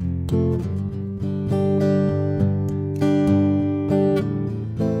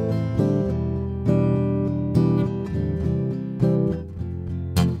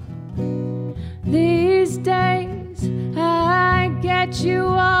 These days I get you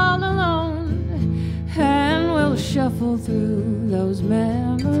all alone, and we'll shuffle through those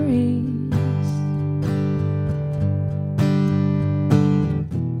memories.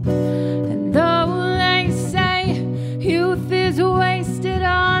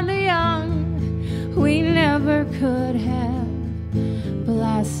 could have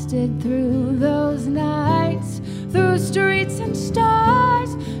blasted through those nights, through streets and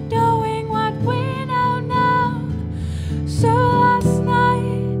stars, knowing what we know now. So last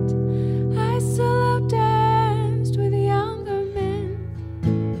night I solo danced with younger men.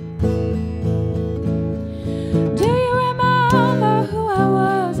 Do you remember who I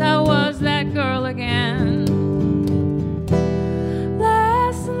was? I was that girl again.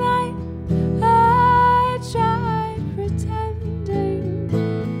 Last night I tried pretending,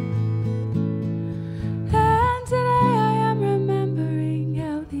 and today I am remembering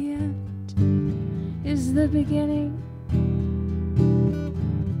how the end is the beginning.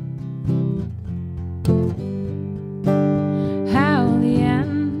 How the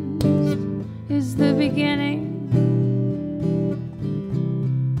end is the beginning.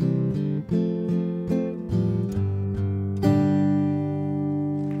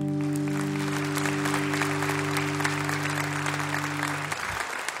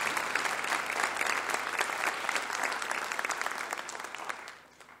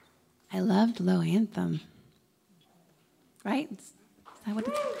 I loved Low Anthem. Right? Is that what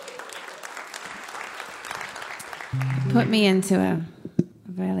it's? Put me into a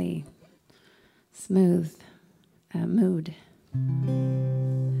really smooth mood.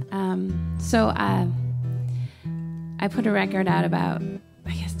 So I put a record out about,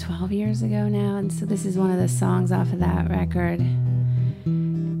 I guess, 12 years ago now, and so this is one of the songs off of that record.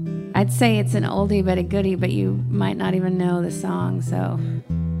 I'd say it's an oldie but a goodie, but you might not even know the song, so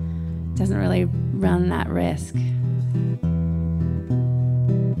it doesn't really run that risk.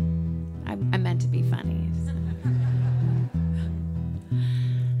 I meant to be funny.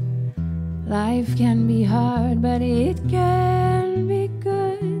 Life can be hard, but it can be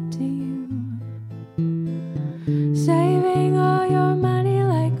good to you. Saving all your money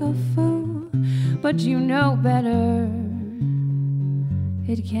like a fool, but you know better.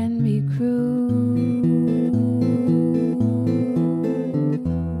 It can be cruel.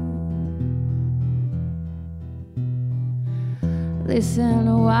 Listen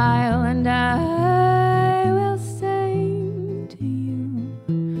a while and I will sing to you.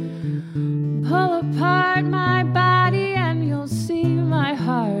 Pull apart my body and you'll see my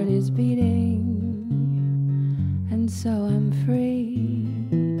heart is beating, and so I'm free.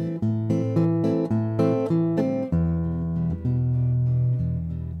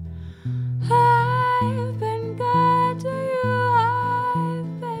 I've been good to you,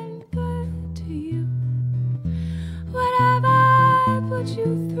 I've been good to you. Whatever I put you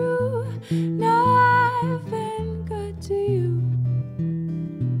through, no, I've been good to you.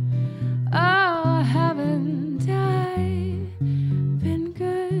 Oh, haven't I been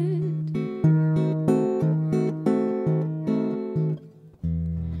good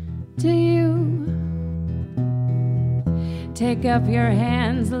to you? Take up your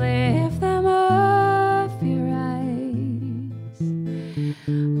hands, lift them off your eyes.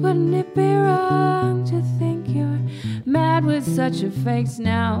 Wouldn't it be wrong to think you're mad with such a face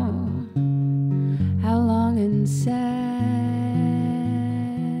now? How long and sad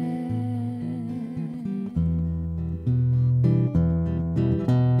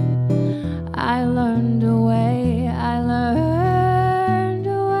I learned away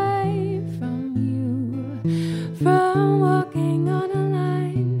from you, from walking on a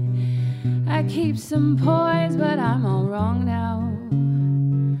line. I keep some poise, but I'm all wrong now.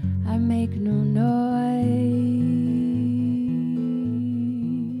 I make no noise.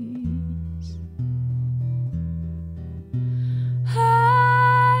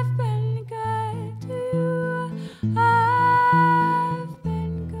 I've been good to you. I've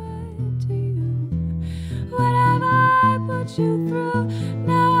been good to you. Whatever I put you through,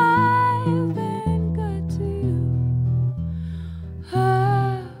 now I've been good to you.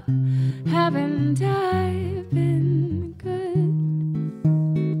 Oh, haven't I been good?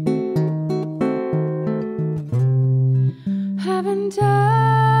 Haven't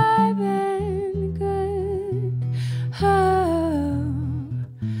I been good? Oh,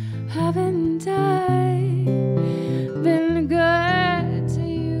 haven't I been good to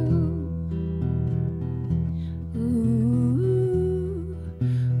you? Ooh,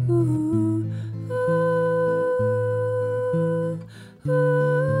 ooh, ooh, ooh,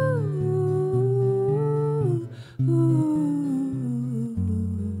 ooh.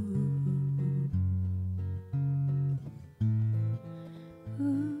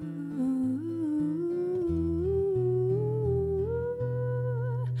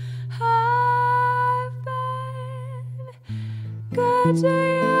 I've been good to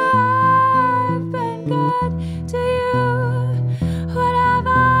you. I've been good to you.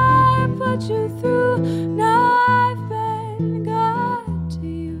 Whatever I put you through, now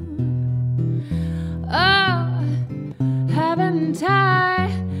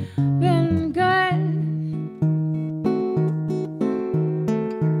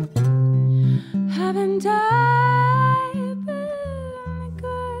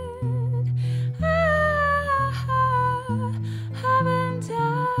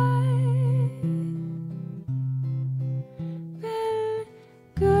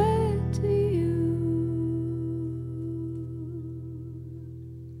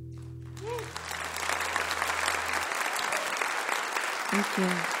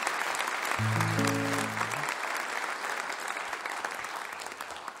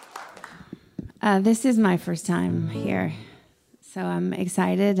This is my first time here, so I'm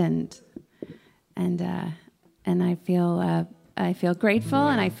excited and I feel grateful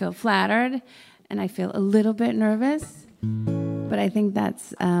and I feel flattered and I feel a little bit nervous, but I think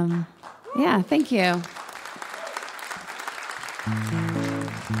that's thank you.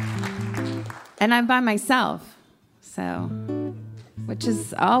 And I'm by myself, so which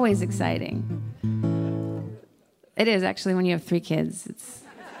is always exciting. It is actually when you have 3 kids.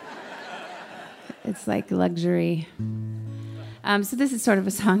 It's like luxury. So this is sort of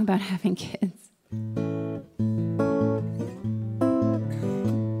a song about having kids.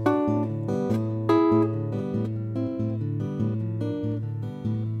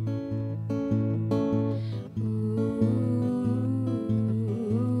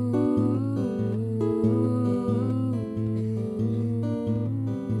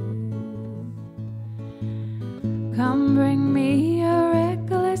 Come bring me a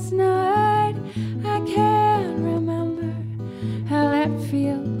reckless night. I can't remember how that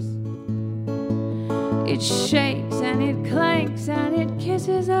feels. It shakes and it clanks and it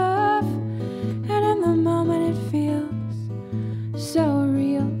kisses off, and in the moment it feels so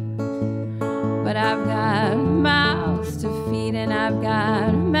real. But I've got mouths to feed and I've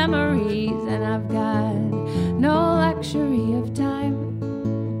got memories and I've got no luxury of time.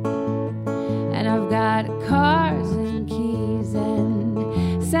 And I've got cars and keys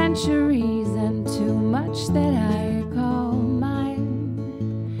and centuries and too much that I call mine.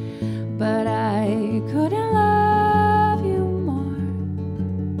 But I couldn't love you more.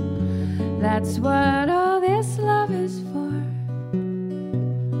 That's what all this love is for.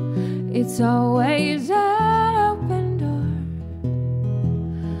 It's always an open door.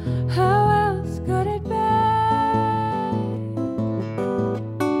 How else could it be?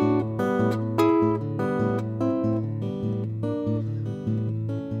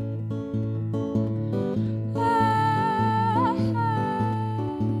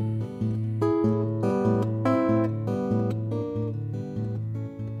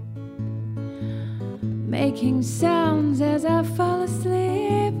 Making sounds as I fall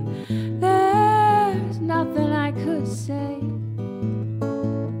asleep. There's nothing I could say.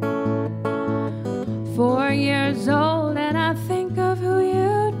 4 years old and I think of who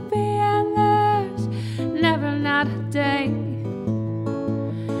you'd be, and there's never not a day.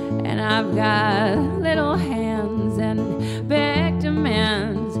 And I've got little hands and big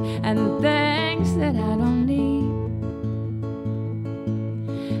demands and things that I don't need.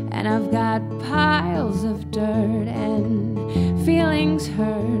 And I've got piles of dirt and feelings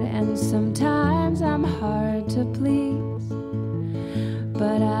hurt, and sometimes I'm hard to please.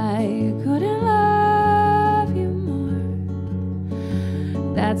 But I couldn't love you more.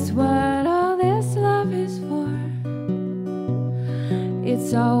 That's what all this love is for.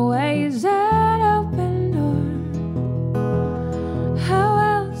 It's always an open door. How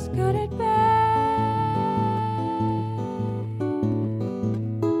else could it be?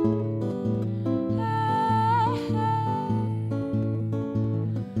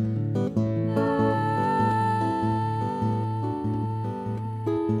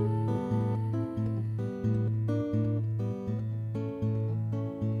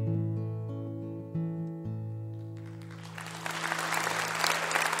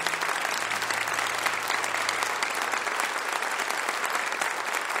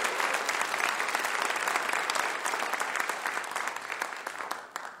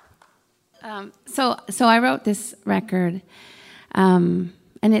 So I wrote this record, and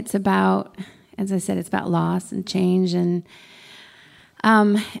it's about, as I said, it's about loss and change, and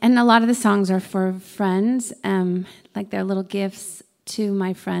a lot of the songs are for friends, like they're little gifts to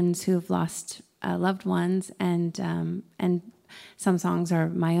my friends who have lost loved ones, and some songs are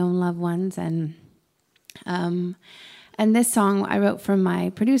my own loved ones, and this song I wrote for my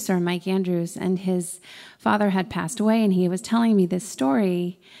producer, Mike Andrews, and his father had passed away, and he was telling me this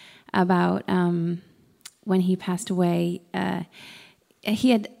story about when he passed away.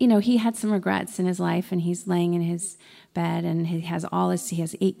 He had some regrets in his life, and he's laying in his bed, and he has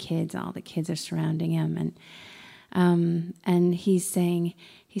 8 kids, all the kids are surrounding him, and he's saying,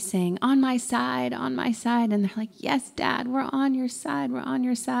 on my side, and they're like, yes, Dad, we're on your side,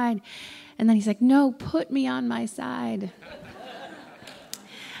 and then he's like, no, put me on my side.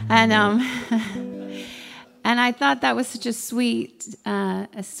 And I thought that was such a sweet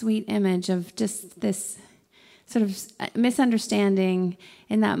image of just this sort of misunderstanding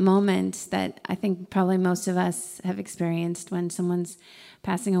in that moment that I think probably most of us have experienced when someone's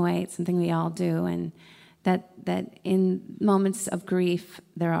passing away. It's something we all do, and that in moments of grief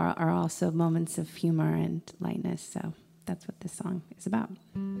there are also moments of humor and lightness. So that's what this song is about.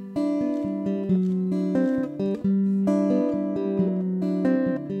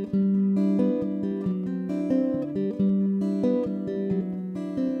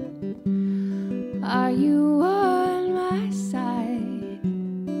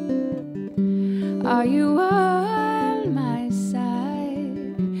 Are you on my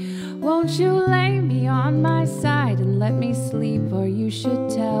side? Won't you lay me on my side and let me sleep, or you should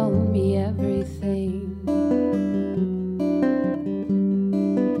tell me everything.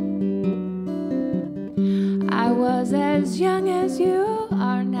 I was as young as you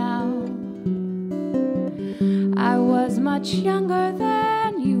are now. I was much younger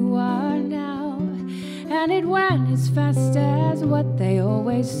than you are now, and it went as fast as what they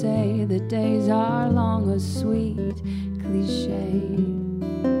always say. The days are long, a sweet cliche.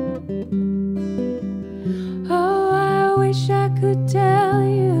 Oh, I wish I could tell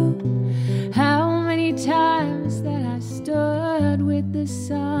you how many times that I stood with the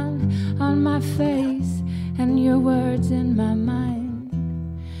sun on my face and your words in my mind.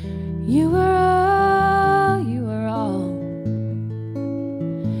 You were all, you were all,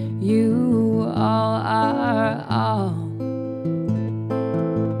 you all are all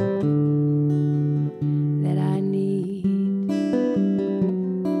that I need.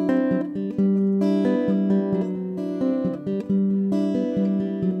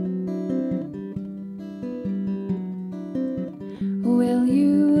 Will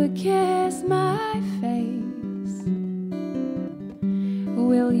you kiss my face?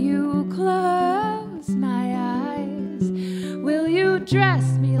 Will you close my eyes? Will you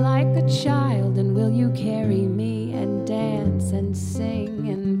dress me like a child? And will you carry me and dance and sing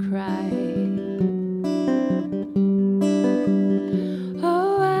and cry?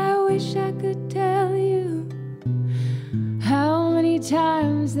 Oh, I wish I could tell you how many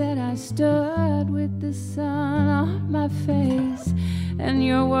times that I stood with the sun on my face and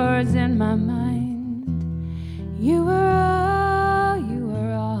your words in my mind. You were all, you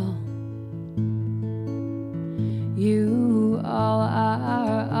were all, you all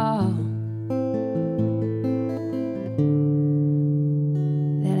are all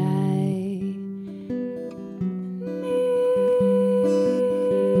that I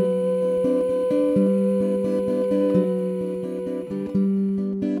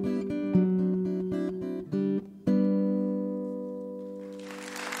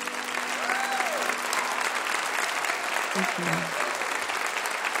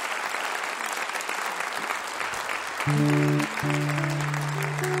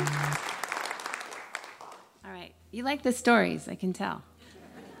All right. You like the stories, I can tell.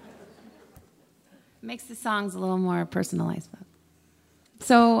 Makes the songs a little more personalized.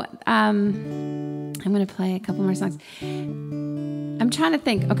 So I'm going to play a couple more songs. I'm trying to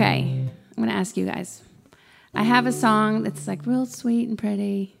think. Okay, I'm going to ask you guys. I have a song that's like real sweet and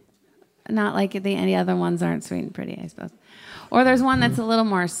pretty. Not like any other ones aren't sweet and pretty, I suppose. Or there's one that's a little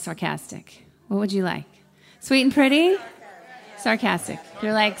more sarcastic. What would you like? Sweet and pretty? Sarcastic.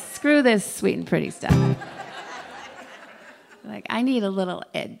 You're like, screw this sweet and pretty stuff. Like, I need a little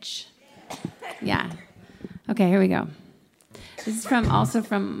edge. Yeah. Okay, here we go. This is also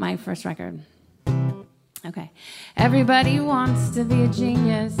from my first record. Okay. Everybody wants to be a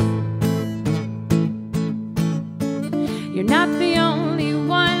genius. You're not the only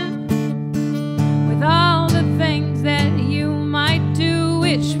one with all the things that you might do.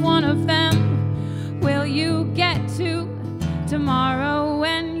 Which one of them will you get to tomorrow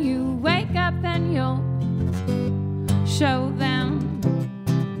when you wake up? Then you'll show them.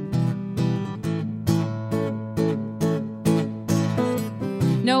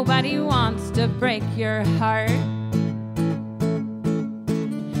 Nobody wants to break your heart.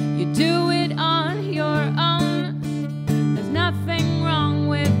 You do it on your own. There's nothing wrong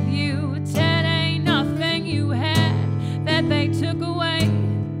with you. It ain't nothing you had that they took away.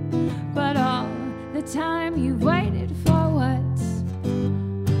 But all the time you waited for what's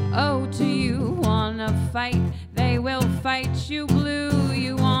owed to you. Wanna fight, they will fight you blue.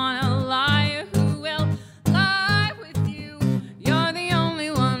 You wanna lie, who will lie with you? You're the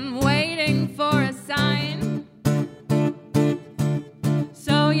only one waiting for a sign.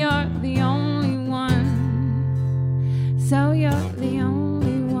 So you're the only one. So you're the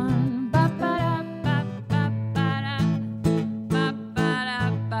only one. Ba-ba-da-ba-ba-ba-da.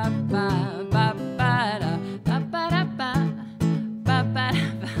 Ba-ba-da-ba-ba-ba-ba-da. Ba-ba-da-ba-ba-ba-da.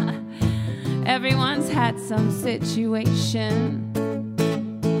 Everyone's had some situation.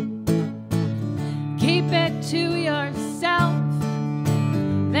 Keep it to yourself.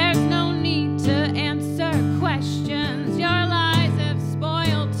 There's no need to answer questions. Your lies have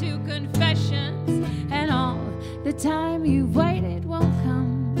spoiled two confessions, and all the time you've waited won't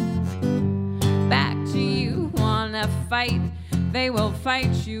come back to you. Wanna fight, they will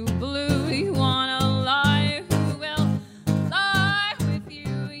fight you blue. You wanna lie, who will lie with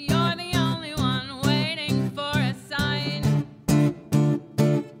you? You're the only one waiting for a sign.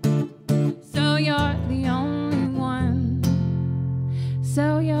 So you're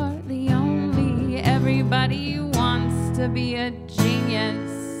Everybody wants to be a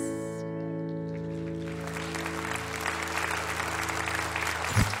genius.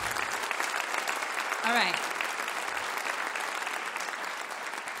 All right.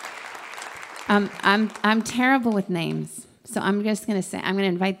 I'm terrible with names, so I'm just going to say, I'm going to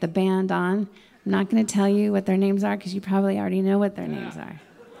invite the band on. I'm not going to tell you what their names are because you probably already know what their names are.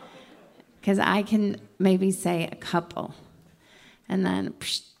 Because I can maybe say a couple, and then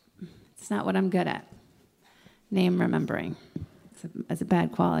it's not what I'm good at. Name remembering. It's a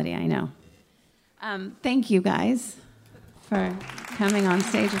bad quality, I know. Thank you guys for coming on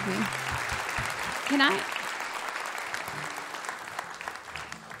stage with me. Can I?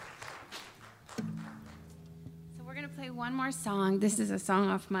 So we're gonna play one more song. This is a song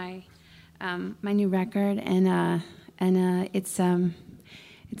off my my new record, and we're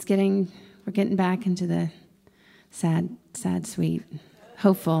getting back into the sad, sweet,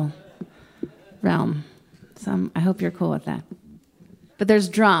 hopeful realm. So I hope you're cool with that. But there's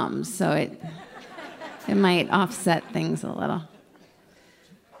drums, so it might offset things a little.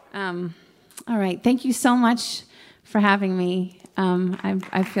 All right, thank you so much for having me.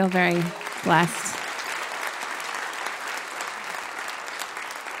 I feel very blessed.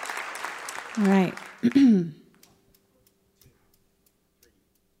 All right.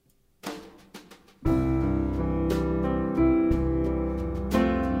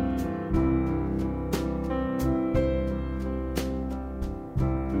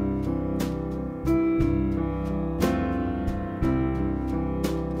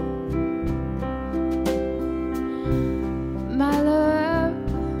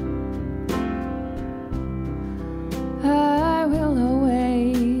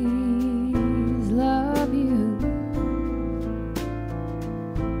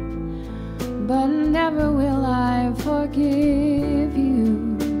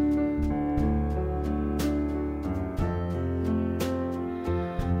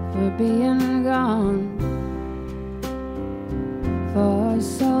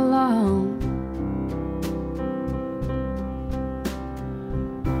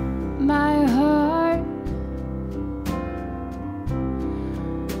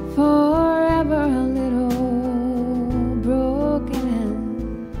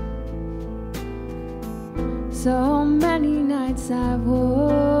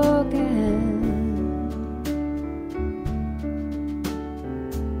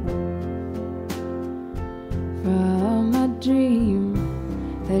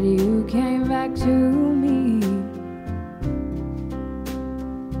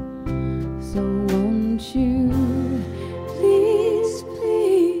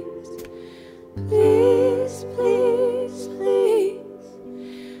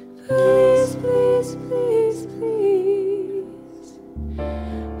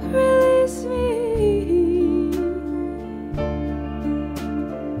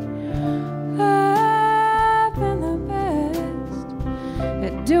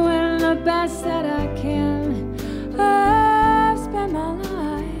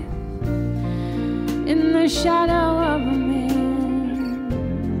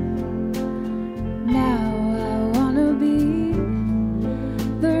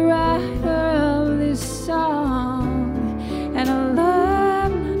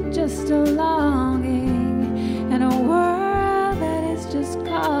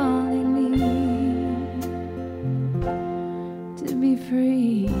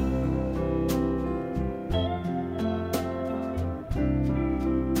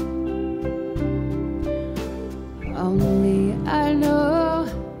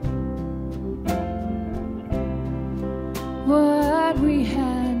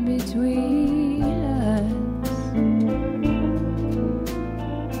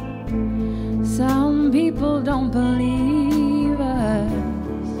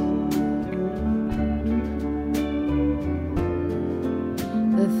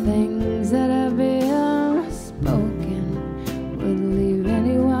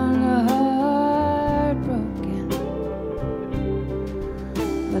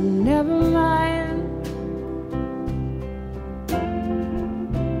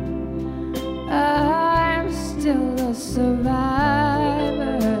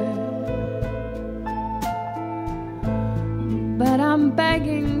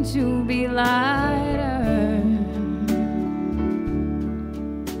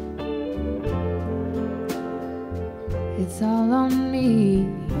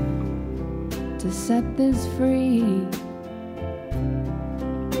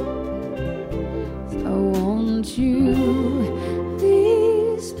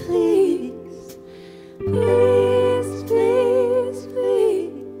 Please, please,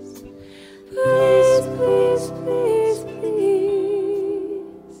 please, please.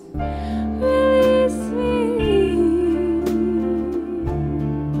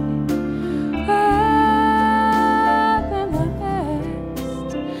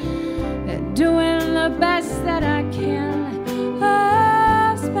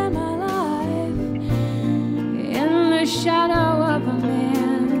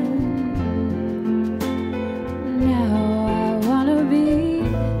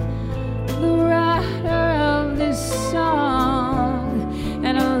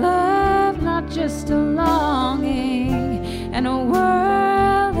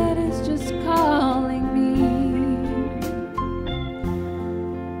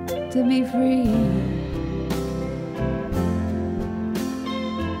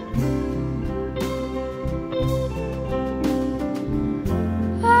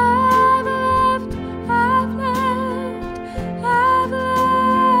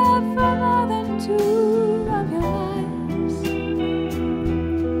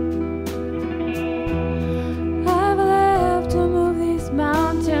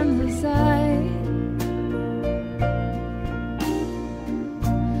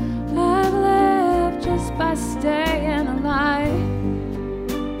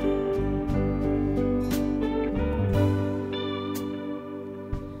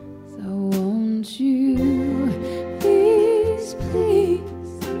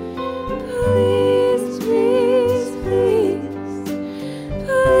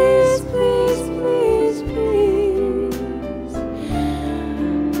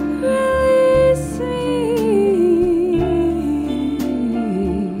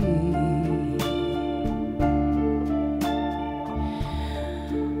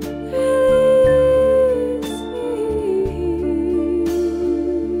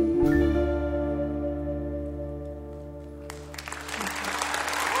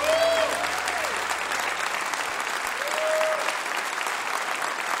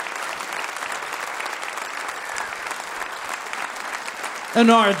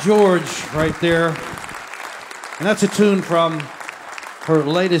 Anara George right there. And that's a tune from her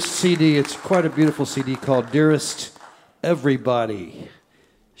latest CD. It's quite a beautiful CD called Dearest Everybody.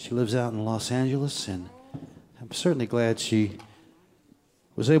 She lives out in Los Angeles, and I'm certainly glad she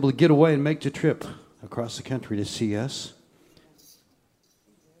was able to get away and make the trip across the country to see us.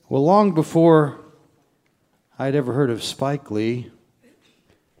 Well, long before I'd ever heard of Spike Lee,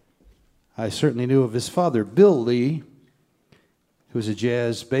 I certainly knew of his father, Bill Lee, who was a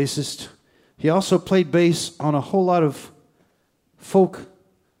jazz bassist. He also played bass on a whole lot of folk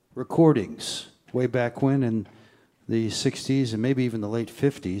recordings way back when in the 60s and maybe even the late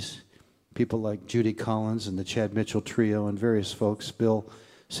 50s. People like Judy Collins and the Chad Mitchell Trio and various folks. Bill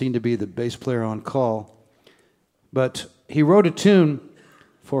seemed to be the bass player on call. But he wrote a tune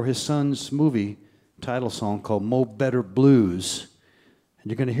for his son's movie title song called Mo Better Blues.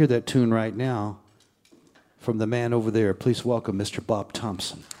 And you're going to hear that tune right now from the man over there. Please welcome Mr. Bob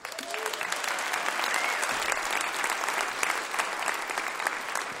Thompson.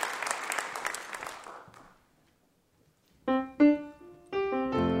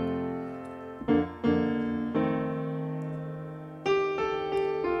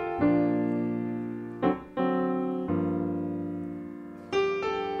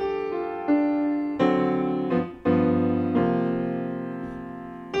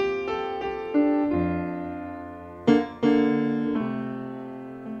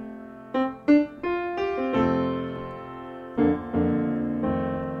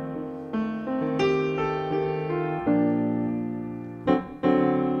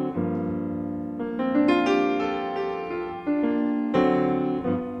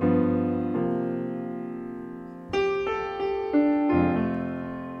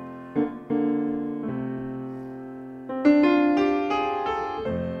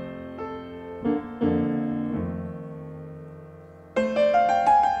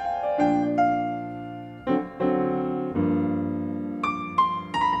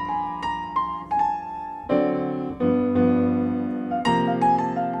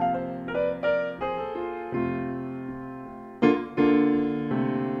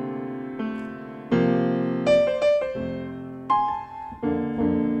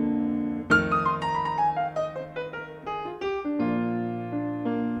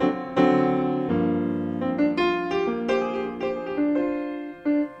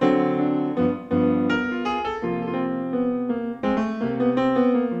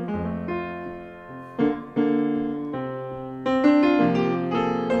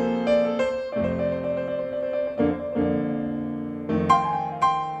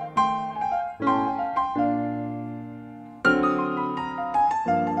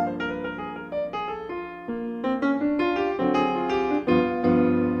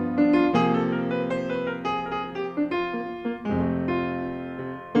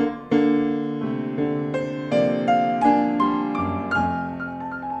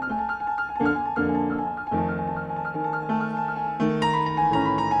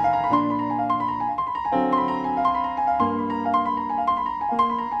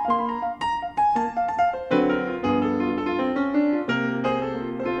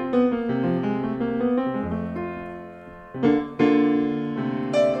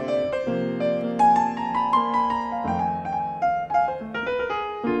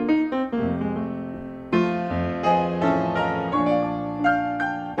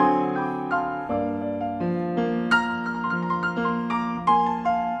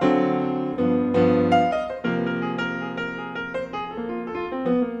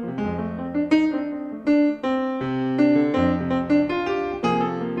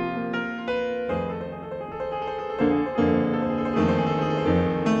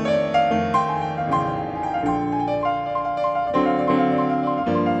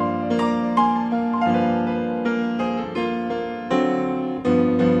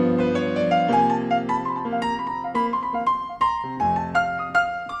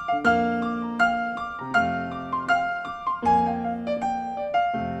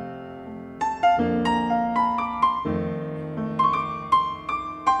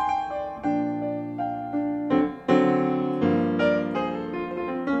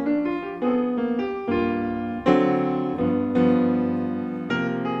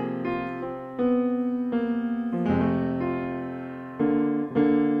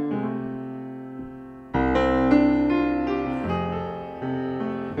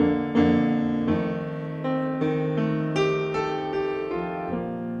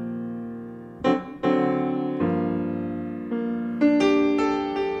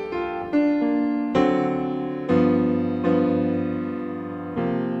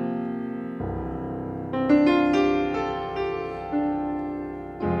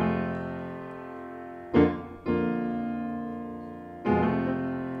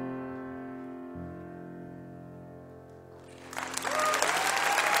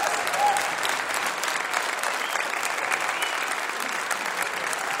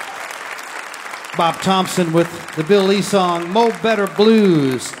 Bob Thompson with the Bill Lee song, Mo Better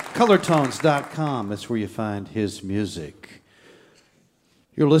Blues. Colortones.com, that's where you find his music.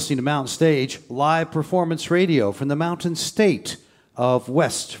 You're listening to Mountain Stage, live performance radio from the Mountain State of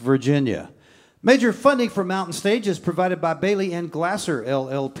West Virginia. Major funding for Mountain Stage is provided by Bailey and Glasser,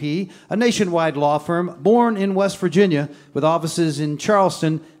 LLP, a nationwide law firm born in West Virginia with offices in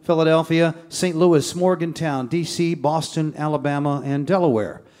Charleston, Philadelphia, St. Louis, Morgantown, D.C., Boston, Alabama, and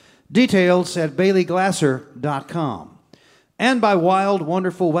Delaware. Details at baileyglasser.com. And by Wild,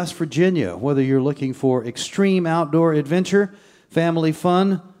 Wonderful West Virginia, whether you're looking for extreme outdoor adventure, family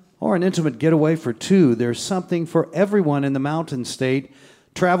fun, or an intimate getaway for two, there's something for everyone in the Mountain State.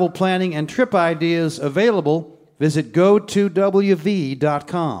 Travel planning and trip ideas available. Visit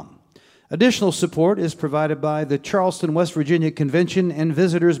go2wv.com. Additional support is provided by the Charleston, West Virginia Convention and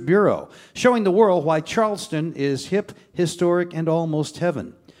Visitors Bureau, showing the world why Charleston is hip, historic, and almost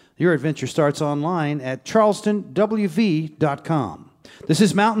heaven. Your adventure starts online at charlestonwv.com. This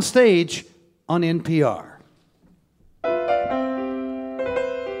is Mountain Stage on NPR.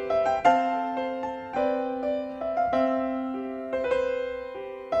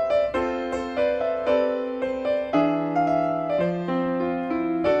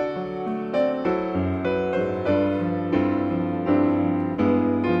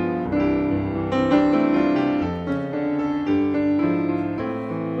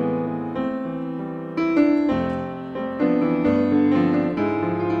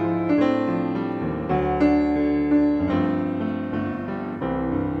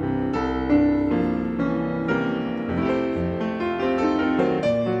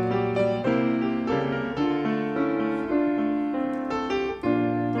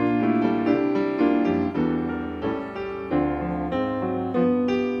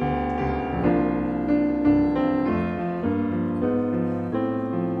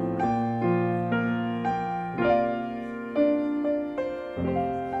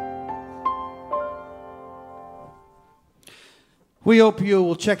 We hope you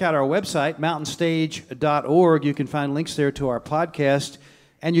will check out our website, mountainstage.org. You can find links there to our podcast,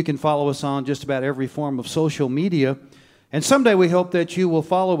 and you can follow us on just about every form of social media. And someday we hope that you will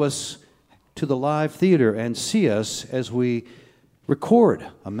follow us to the live theater and see us as we record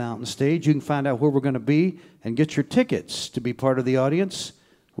a Mountain Stage. You can find out where we're going to be and get your tickets to be part of the audience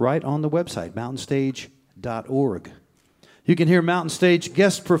right on the website, mountainstage.org. You can hear Mountain Stage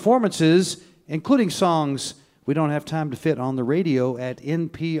guest performances, including songs we don't have time to fit on the radio, at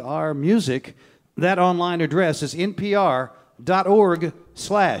NPR Music. That online address is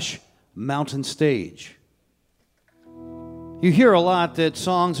npr.org/Mountain Stage. You hear a lot that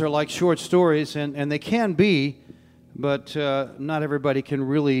songs are like short stories, and they can be, but not everybody can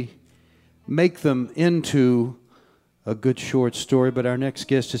really make them into a good short story. But our next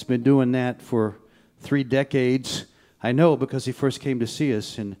guest has been doing that for 3 decades. I know, because he first came to see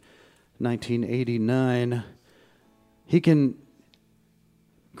us in 1989. He can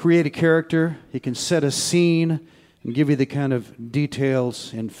create a character, he can set a scene, and give you the kind of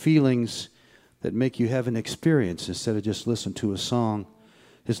details and feelings that make you have an experience instead of just listen to a song.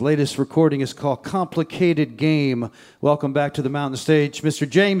 His latest recording is called Complicated Game. Welcome back to the Mountain Stage, Mr.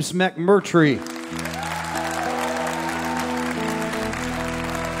 James McMurtry.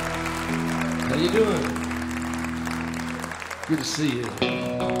 How you doing? Good to see you.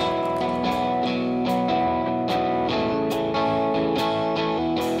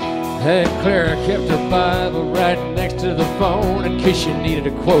 Hey, Clara kept her Bible right next to the phone in case she needed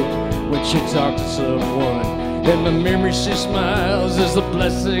a quote when she talked to someone. In my memory she smiles as the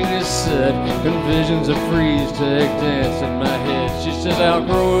blessing is said, and visions of freeze tag dance in my head. She says, I'll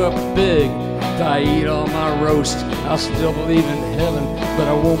grow up big, if I eat all my roast, I'll still believe in heaven, but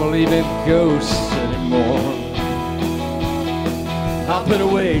I won't believe in ghosts anymore. I'll put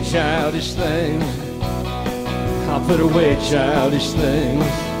away childish things, I'll put away childish things.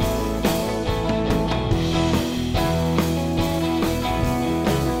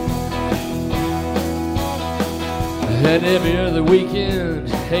 And every other weekend,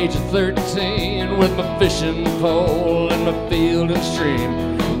 age of 13, with my fishing pole and my field and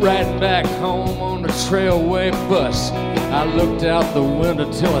stream, riding back home on the trailway bus, I looked out the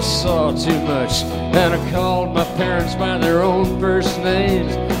window till I saw too much, and I called my parents by their own first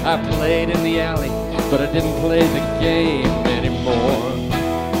names. I played in the alley, but I didn't play the game anymore.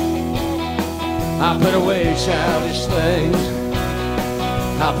 I put away childish things,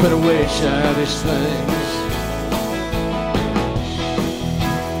 I put away childish things.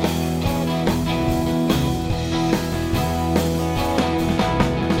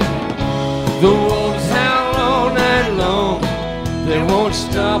 The wolves howl all night long, they won't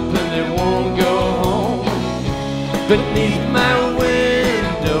won't stop and they won't go home. Beneath my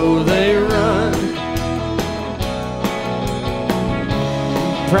window they run.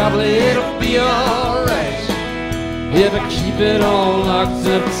 Probably it'll be alright if I keep it all locked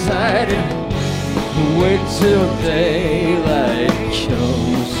up tight and wait till daylight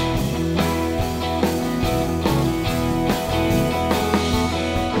comes.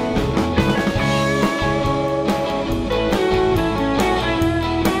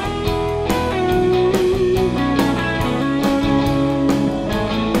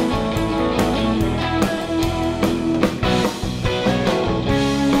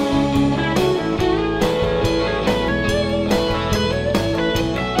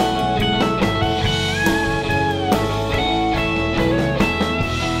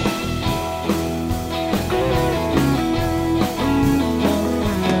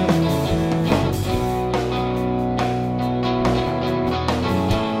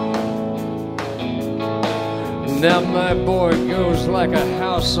 Now my boy goes like a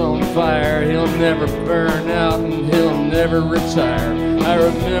house on fire. He'll never burn out and he'll never retire. I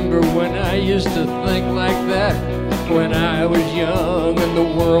remember when I used to think like that, when I was young and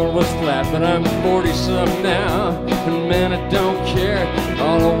the world was flat. But I'm 40-some now, and man, I don't care.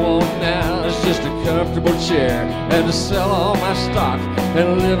 All I want now is just a comfortable chair and to sell all my stock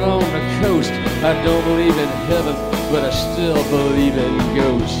and live on the coast. I don't believe in heaven, but I still believe in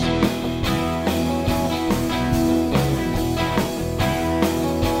ghosts.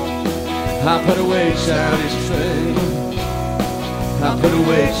 I put away childish things. I put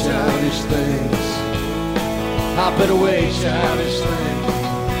away childish things. I put away childish things.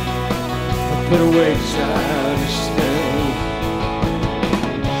 I put away childish things.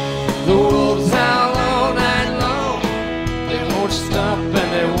 The wolves howl all night long. They won't stop and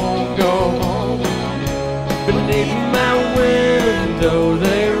they won't go home. Beneath my window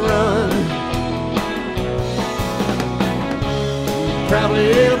they run. Probably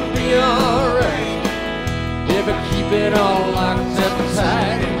it'll be alright if I keep it all locked up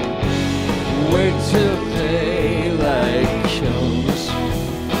tight. Wait till daylight comes.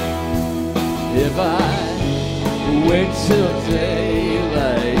 If I wait till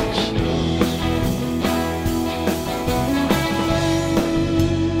daylight comes.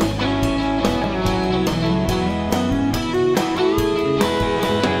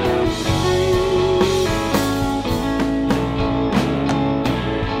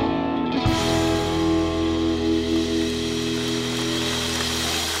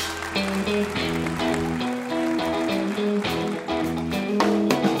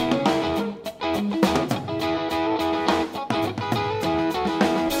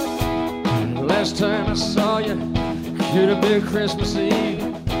 Last time I saw you could have been Christmas Eve,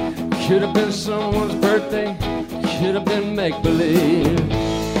 could have been someone's birthday, could have been make-believe.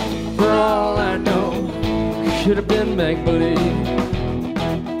 For all I know, could have been make-believe.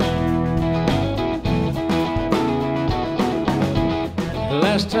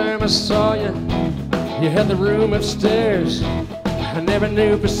 Last time I saw you, you had the room upstairs. I never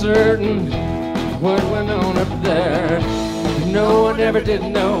knew for certain what went on up there. No one ever did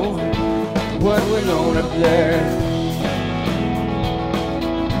know what went on up there.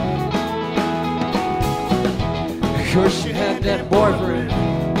 Of course you had that boyfriend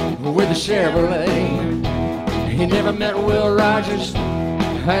with the Chevrolet. He never met Will Rogers,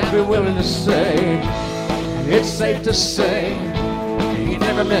 I'd be willing to say. It's safe to say he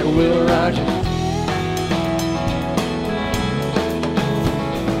never met Will Rogers.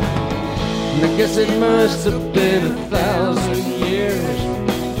 I guess it must have been 1,000 years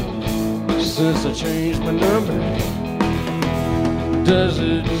since I changed my number. Does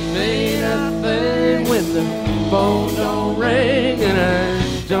it mean a thing when the phone don't ring and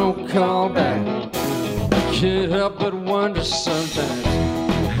I don't call back? I can't help but wonder sometimes.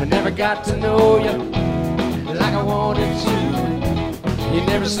 I never got to know you like I wanted to. You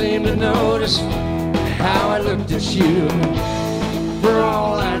never seemed to notice how I looked at you. For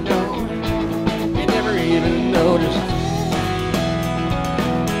all I know, you never even noticed.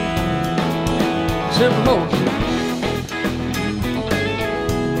 Tim Moulton.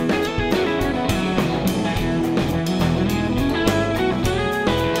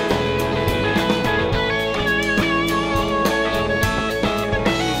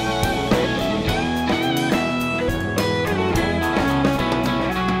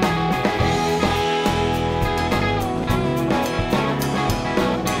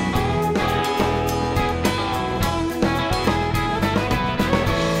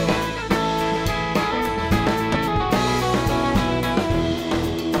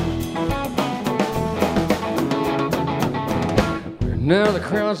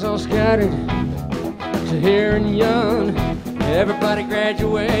 crowds all scattered to here and young. Everybody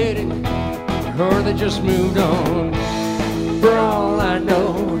graduated, or they just moved on. For all I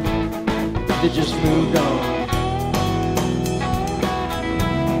know, they just moved on.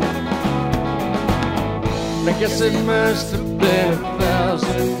 I guess it must have been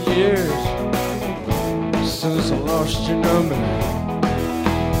 1,000 years since I lost your number.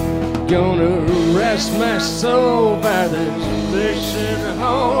 Gonna rest my soul by this fishing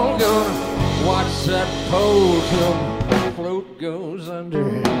hole. Gonna watch that pole till the float goes under.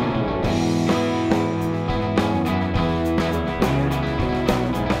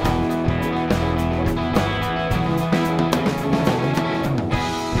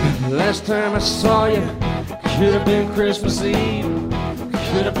 Last time I saw you could have been Christmas Eve,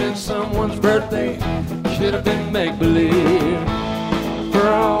 could have been someone's birthday, could have been make-believe. For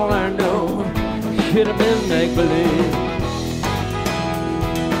all I know, could have been make-believe.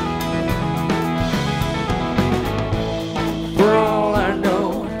 For all I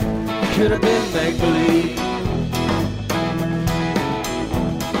know, could have been make-believe.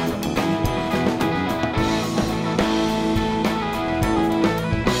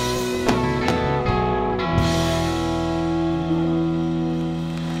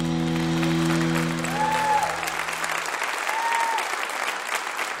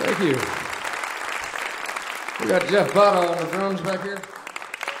 Thank you. We got Jeff Botto on the drums back here.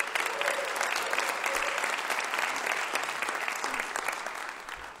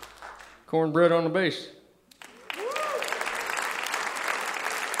 Cornbread on the bass.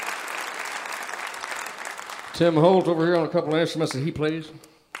 Tim Holt over here on a couple of instruments that he plays.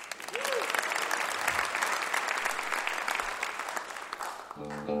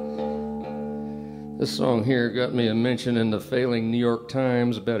 This song here got me a mention in the failing New York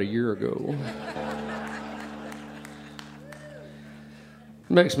Times about a year ago.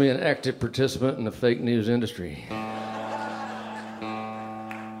 Makes me an active participant in the fake news industry.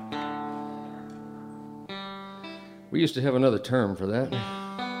 We used to have another term for that.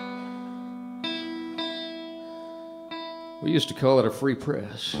 We used to call it a free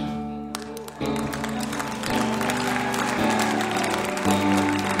press.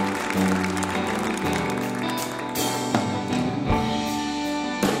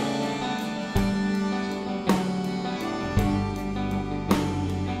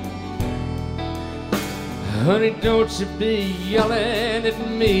 Honey, don't you be yelling at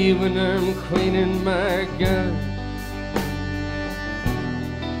me when I'm cleaning my gun.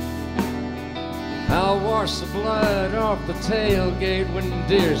 I'll wash the blood off the tailgate when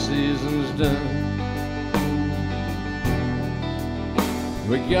deer season's done.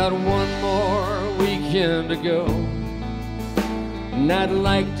 We got one more weekend to go, and I'd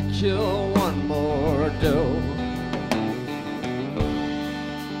like to kill one more doe.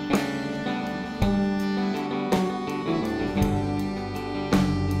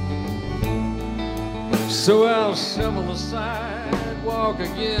 So I'll shovel the sidewalk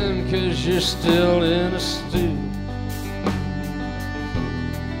again, 'cause you're still in a stew.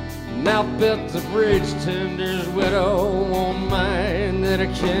 And I'll bet the bridge tender's widow won't mind that I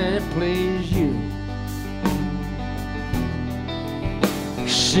can't please you.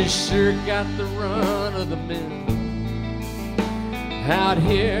 She sure got the run of the men out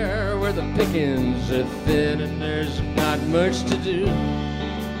here where the pickings are thin and there's not much to do.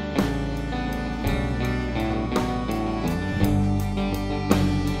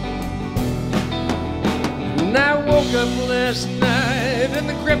 And I woke up last night in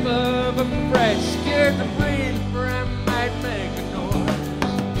the grip of a fright, scared to breathe, for I might make a noise.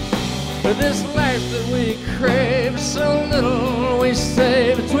 For this life that we crave, so little we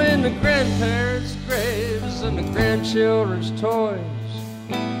say, between the grandparents' graves and the grandchildren's toys.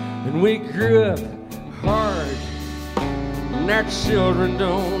 And we grew up hard, and our children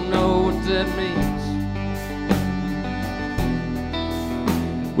don't know what that means.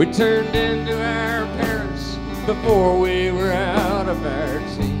 We turned into our parents before we were out of our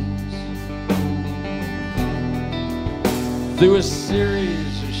teens. Through a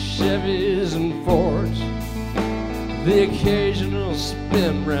series of Chevys and Fords, the occasional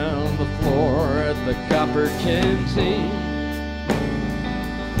spin round the floor at the Copper Canteen.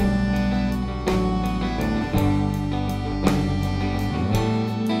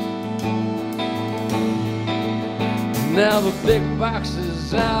 Now the big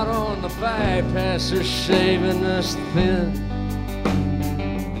boxes out on the bypass are shaving us thin.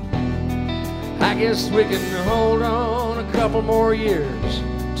 I guess we can hold on a couple more years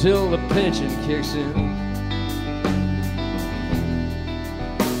till the pension kicks in.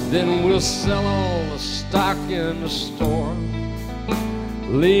 Then we'll sell all the stock in the store,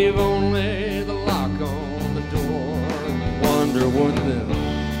 leave only the lock on the door, and wonder what then.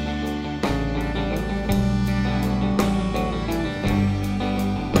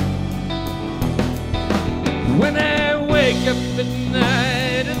 When I wake up at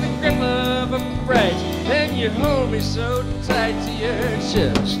night in the grip of a fright, and you hold me so tight to your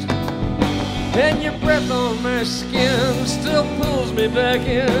chest, and your breath on my skin still pulls me back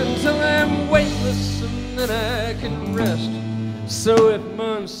in till I'm weightless and then I can rest. So if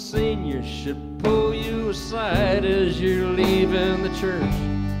Monsignor should pull you aside as you're leaving the church,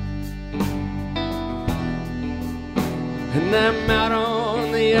 and I'm out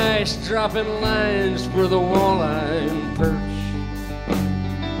on the ice dropping lines for the walleye and perch,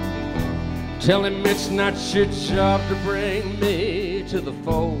 tell him it's not your job to bring me to the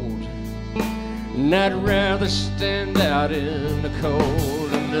fold, and I'd rather stand out in the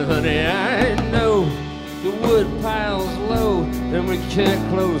cold. And honey, I know the wood pile's low and we can't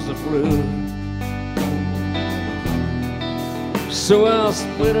close the flue, so I'll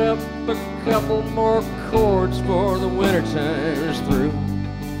split up a couple more chords for the winter time's through.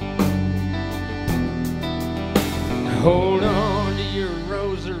 Hold on to your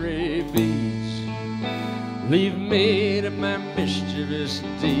rosary beads, leave me to my mischievous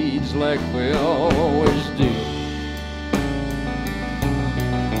deeds like we always do.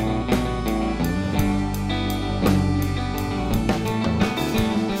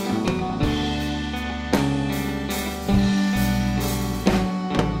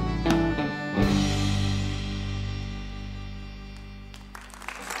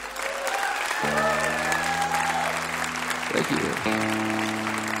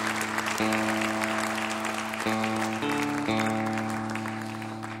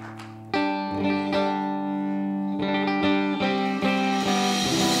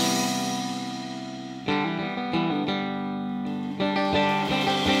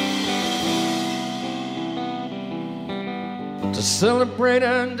 To celebrate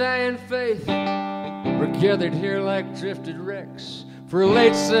undying faith, we're gathered here like drifted wrecks for a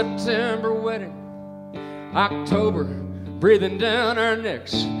late September wedding, October breathing down our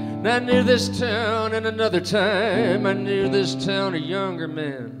necks. And I knew this town in another time, I knew this town a younger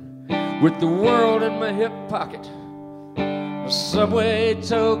man, with the world in my hip pocket, a subway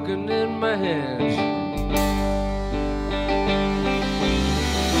token in my hand.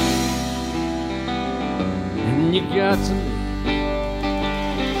 And you got to me.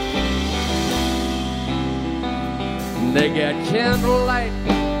 They got candlelight,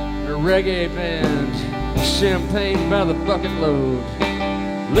 a reggae band, champagne by the bucket load,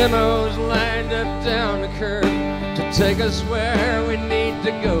 limos lined up down the curb to take us where we need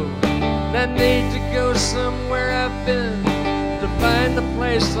to go. And I need to go somewhere I've been to find the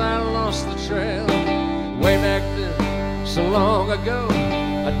place I lost the trail way back then, so long ago.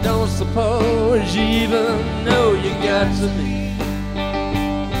 I don't suppose you even know you got to me.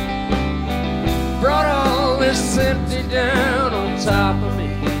 Brought all this empty down on top of me,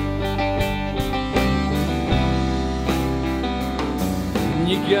 and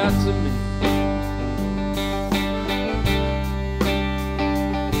you got to me.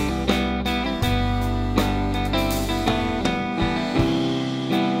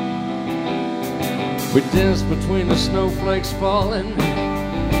 We danced between the snowflakes falling,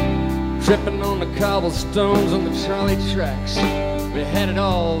 tripping on the cobblestones on the trolley tracks. We had it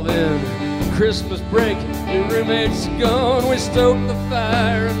all then. Christmas break, your roommate's gone. We stoked the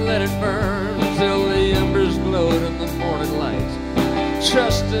fire and let it burn until the embers glowed in the morning light.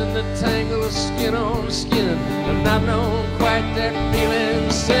 Trusting the tangle of skin on skin, and I've known quite that feeling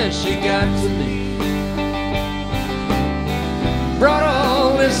since you got to me. Brought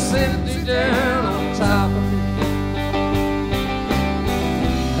all this empty down on top of me.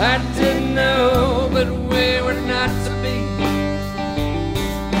 I didn't know, but we were not to be.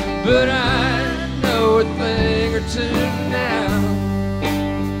 But I know a thing or two now.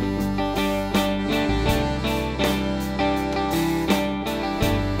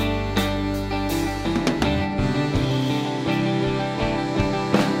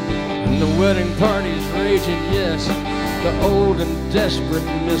 And the wedding party's raging, yes. The old and desperate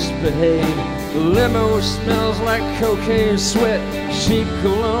misbehave. The limo smells like cocaine sweat, cheap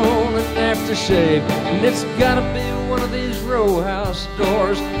cologne and aftershave. And it's gotta be one of these row house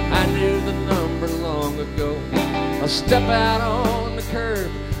doors. I knew the number long ago. I'll step out on the curb,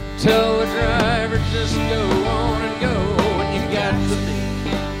 tell the driver just go on and go. And you got to me.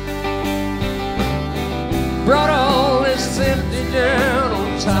 Brought all this empty down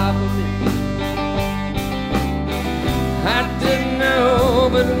on top of me. I didn't know,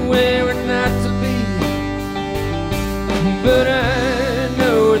 but we were not to be. But I know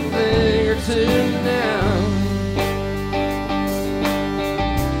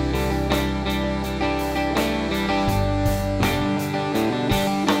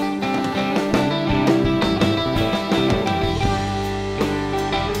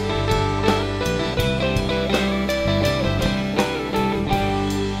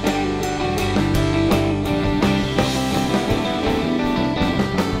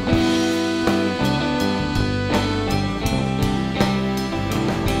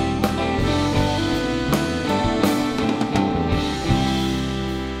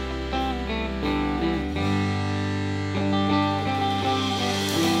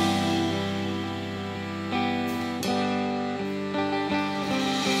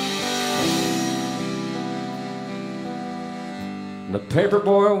The paper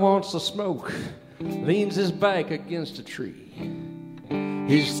boy wants to smoke, leans his back against a tree.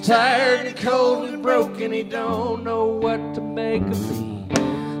 He's tired and cold and broken, he don't know what to make of me.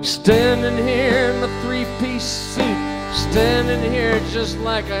 Standing here in my three-piece suit, standing here just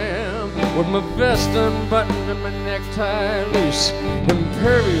like I am, with my vest unbuttoned and my necktie loose,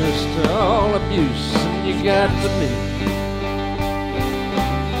 impervious to all abuse, and you got to me.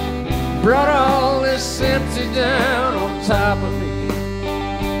 Brought all this empty down on top of me.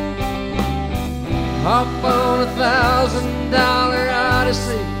 Hop on $1,000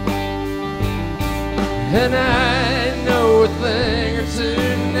 Odyssey, and I know a thing or two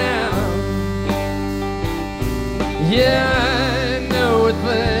now. Yeah, I know a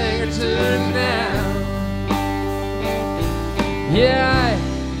thing or two now. Yeah,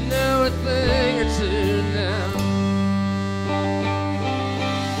 I know a thing or two now.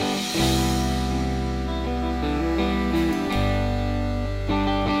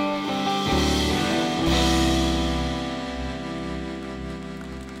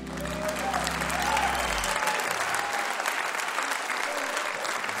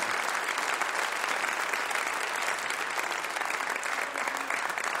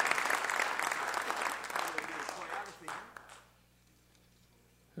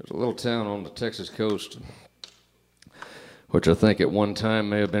 There's a little town on the Texas coast, which I think at one time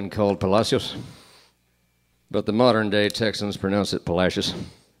may have been called Palacios, but the modern day Texans pronounce it Palacios.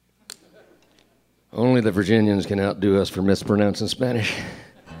 Only the Virginians can outdo us for mispronouncing Spanish.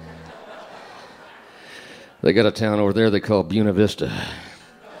 They got a town over there they call Buena Vista.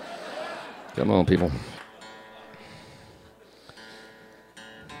 Come on, people.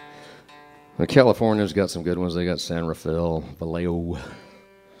 The California's got some good ones. They got San Rafael, Vallejo,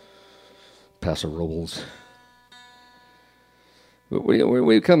 Paso Robles. But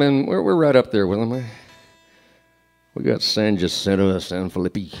we come in, we're right up there with them. We got San Jacinto, San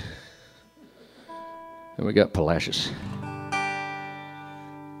Felipe, and we got Palacios,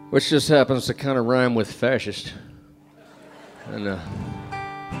 which just happens to kind of rhyme with fascist. And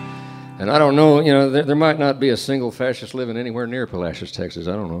I don't know, you know, there might not be a single fascist living anywhere near Palacios, Texas.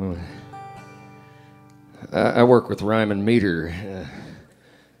 I don't know. I work with rhyme and meter.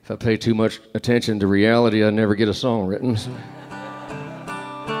 If I pay too much attention to reality, I never get a song written.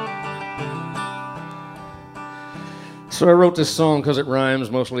 So I wrote this song because it rhymes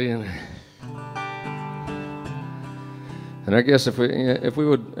mostly, and I guess if we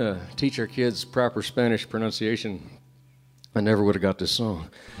would teach our kids proper Spanish pronunciation, I never would have got this song.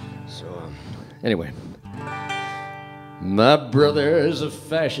 So anyway, my brother is a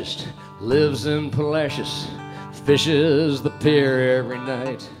fascist, lives in Palacios, fishes the pier every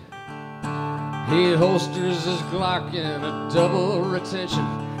night. He holsters his Glock in a double retention.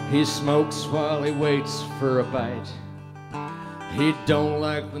 He smokes while he waits for a bite. He don't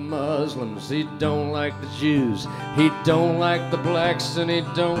like the Muslims, he don't like the Jews, he don't like the blacks, and he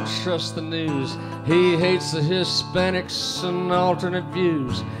don't trust the news. He hates the Hispanics and alternate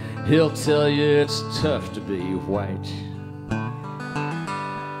views. He'll tell you it's tough to be white.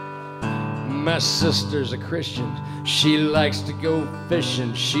 My sister's a Christian, she likes to go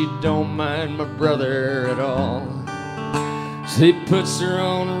fishing. She don't mind my brother at all. He puts her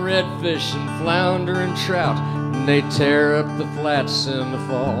on redfish and flounder and trout, and they tear up the flats in the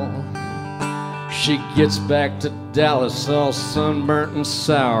fall. She gets back to Dallas all sunburnt and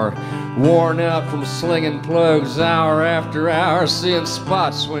sour, worn out from slinging plugs hour after hour, seeing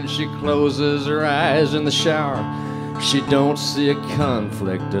spots when she closes her eyes in the shower. She don't see a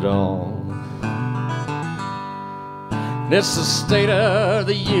conflict at all. It's the State of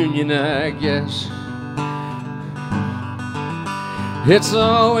the Union, I guess. It's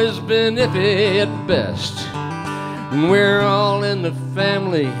always been iffy at best. And we're all in the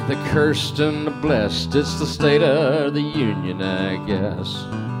family, the cursed and the blessed. It's the State of the Union, I guess.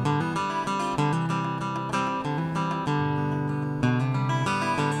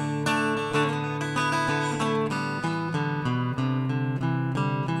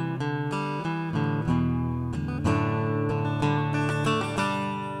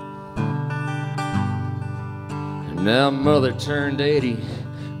 Now mother turned 80,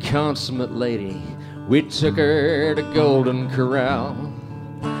 consummate lady. We took her to Golden Corral,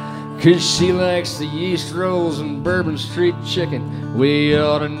 'cause she likes the yeast rolls and Bourbon Street chicken. We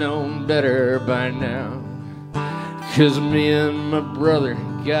ought to known better by now, 'cause me and my brother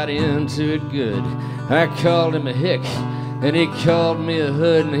got into it good. I called him a hick and he called me a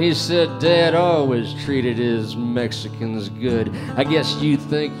hood, and he said Dad always treated his Mexicans good. I guess you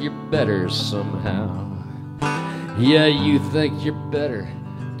think you're better somehow. Yeah, you think you're better,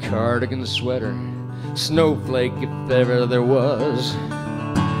 cardigan sweater. snowflake if ever there was.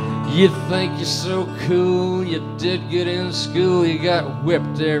 You think you're so cool, you did good in school, you got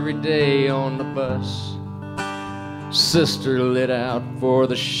whipped every day on the bus. Sister lit out for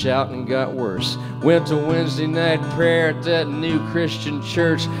the shouting got worse. Went to Wednesday night prayer at that new Christian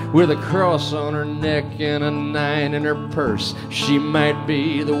church with a cross on her neck and a 9 in her purse. She might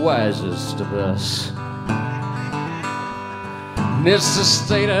be the wisest of us. And it's the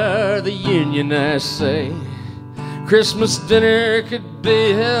State of the Union, I say. Christmas dinner could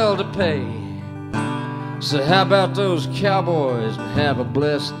be hell to pay. So how about those cowboys and have a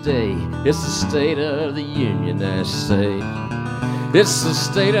blessed day? It's the State of the Union, I say. It's the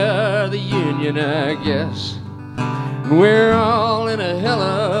State of the Union, I guess. And we're all in a hell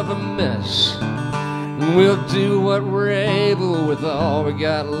of a mess. And we'll do what we're able with all we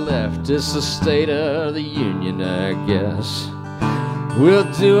got left. It's the State of the Union, I guess.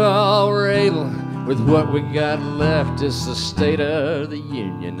 We'll do all we're able with what we got left. It's the State of the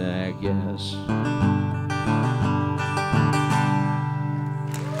Union, I guess.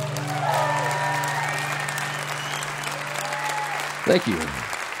 Thank you.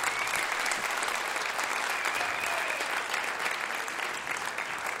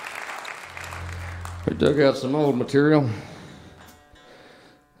 We dug out some old material.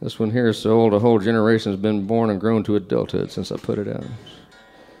 This one here is so old a whole generation has been born and grown to adulthood since I put it out.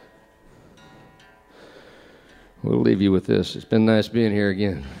 We'll leave you with this. It's been nice being here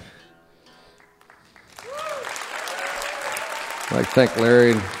again. I'd like to thank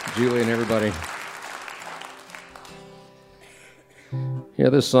Larry and Julie and everybody. Yeah,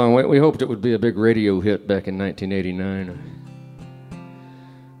 this song, we hoped it would be a big radio hit back in 1989.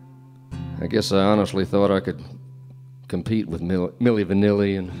 I guess I honestly thought I could compete with Milli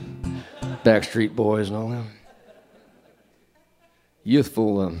Vanilli and Backstreet Boys and all that.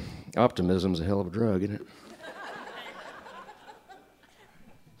 Youthful optimism's a hell of a drug, isn't it?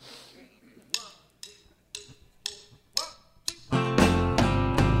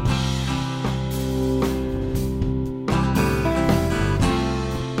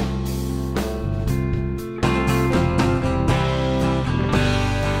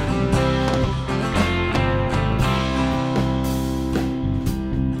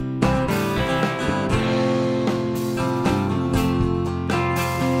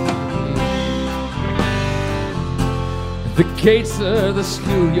 The gates of the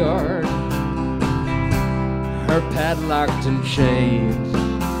schoolyard are padlocked and chained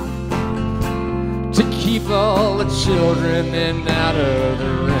to keep all the children in out of the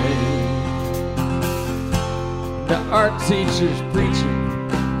rain. The art teacher's preaching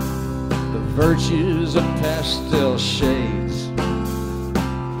the virtues of pastel shades.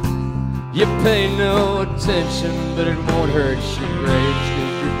 You pay no attention, but it won't hurt your grades,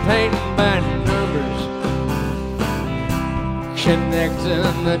 'cause you're painting by numbers,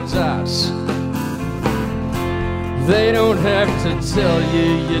 connecting the dots. They don't have to tell you,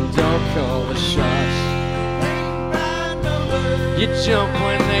 you don't call the shots. You jump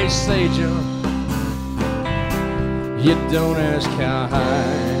when they say jump, you don't ask how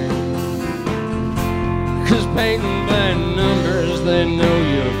high. 'Cause painting by numbers, they know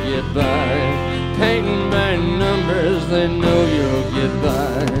you'll get by. Painting by numbers, they know you'll get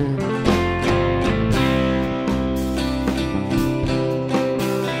by.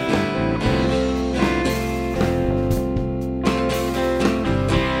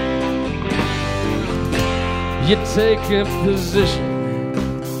 You take a position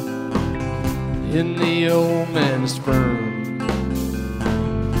in the old man's firm.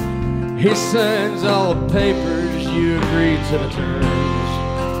 He signs all the papers, you agree to the terms.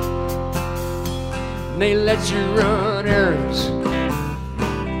 And they let you run errands,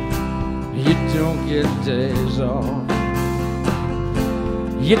 you don't get days off.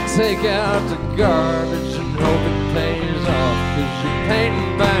 You take out the garbage and hope it pays off, 'cause you're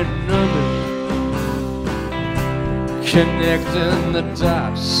painting by numbers, connecting the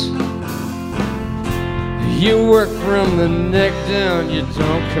dots. You work from the neck down, you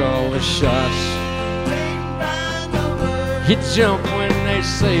don't call the shots. You jump when they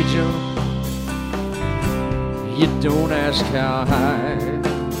say jump, you don't ask how high.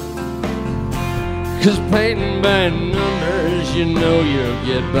 'Cause painting by numbers, you know you'll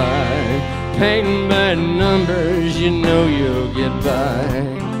get by. Painting by numbers, you know you'll get by.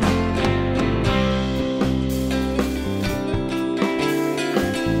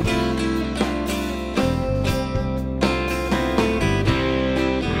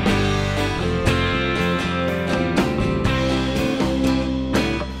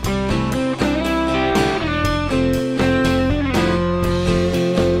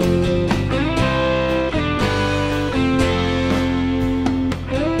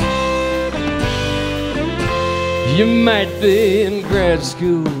 You might be in grad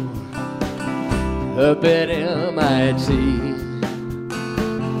school up at MIT.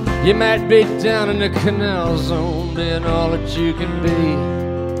 You might be down in the canal zone being all that you can be.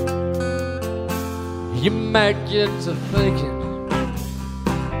 You might get to thinking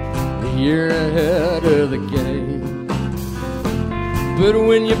you're ahead of the game. But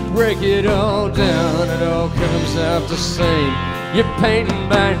when you break it all down, it all comes out the same. You're painting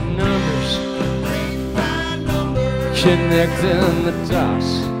by numbers, connecting the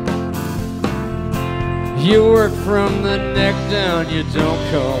dots. You work from the neck down, you don't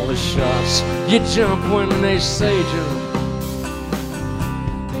call the shots. You jump when they say jump,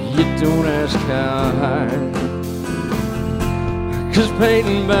 you don't ask how high. 'Cause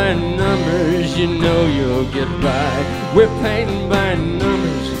painting by numbers, you know you'll get by. We're painting by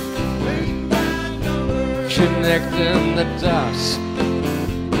numbers, connecting the dots.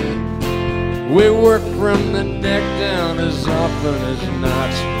 We work from the neck down as often as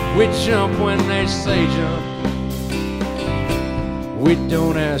not. We jump when they say jump, we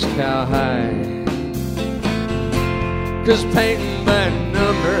don't ask how high. 'Cause painting by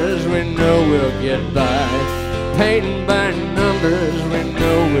numbers, we know we'll get by. Painting by numbers, we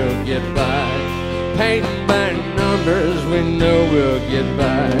know we'll get by. Painting by numbers, we know we'll get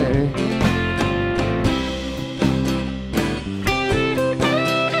by.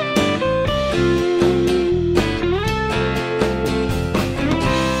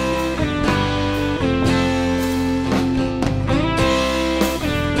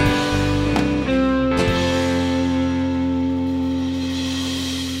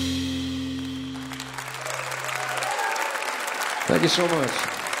 Thank you so much.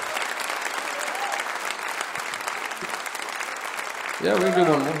 Yeah, we can do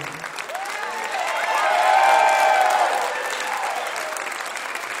one more.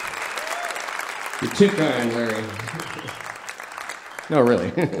 You're too kind, Larry. No,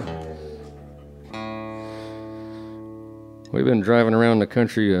 really. We've been driving around the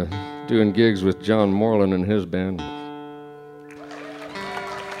country doing gigs with John Moreland and his band.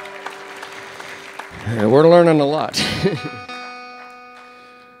 And we're learning a lot.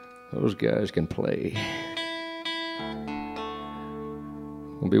 Those guys can play.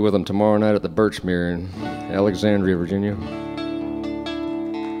 We'll be with them tomorrow night at the Birchmere in Alexandria, Virginia.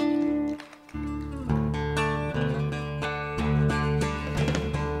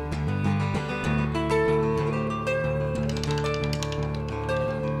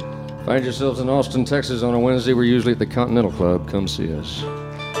 Find yourselves in Austin, Texas on a Wednesday. We're usually at the Continental Club. Come see us.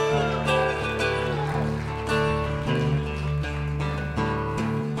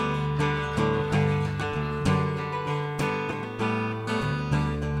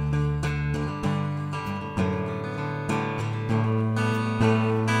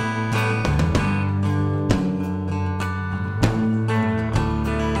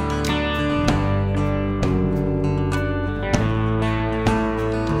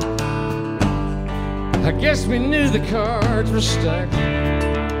 I guess we knew the cards were stacked.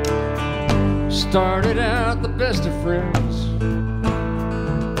 Started out the best of friends,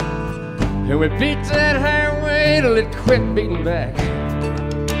 and we beat that highway till it quit beating back.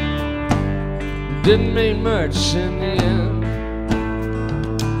 Didn't mean much in the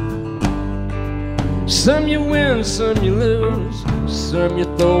end. Some you win, some you lose, some you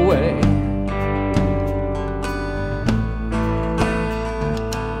throw away.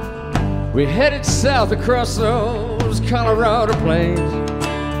 We headed south across those Colorado plains,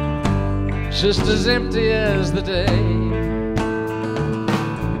 just as empty as the day.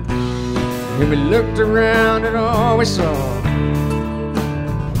 And we looked around at all we saw,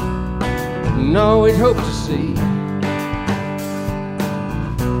 and all we'd hoped to see.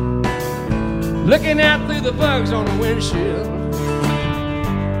 Looking out through the bugs on the windshield,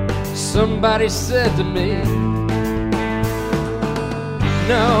 somebody said to me,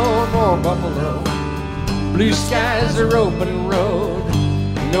 no more buffalo, blue skies are open road.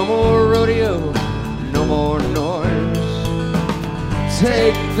 No more rodeo, no more noise.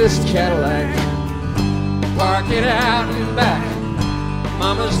 Take this Cadillac, park it out and back.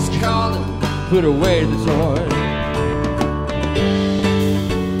 Mama's calling, put away the toys.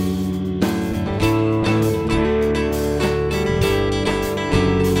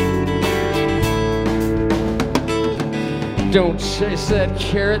 Don't chase that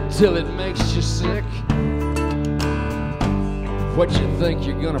carrot till it makes you sick. What you think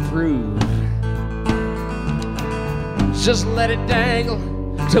you're gonna prove? Just let it dangle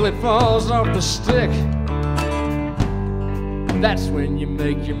till it falls off the stick. That's when you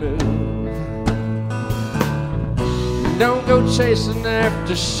make your move. Don't go chasing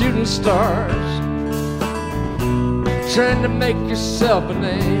after shooting stars. trying to make yourself a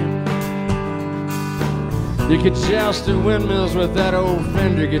name. You could joust at windmills with that old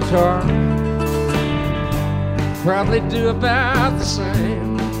Fender guitar. Probably do about the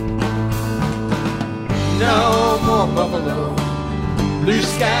same. No more Buffalo, blue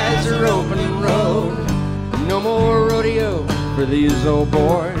skies are open road. No more rodeo for these old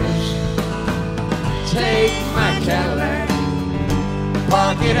boys. Take my Cadillac,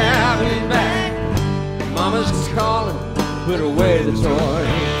 park it out and back. Mama's calling, put away the toy.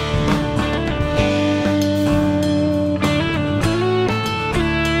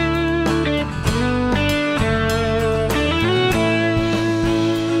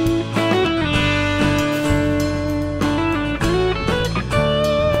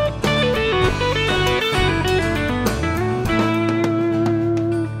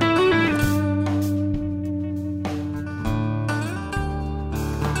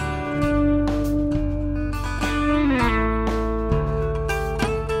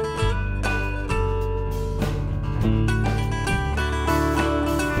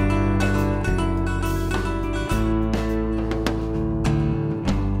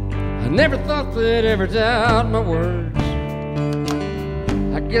 Never thought they'd ever doubt my words.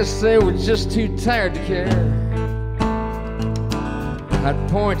 I guess they were just too tired to care. I'd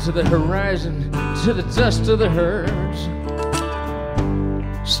point to the horizon, to the dust of the herds,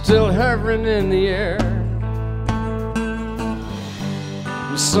 still hovering in the air.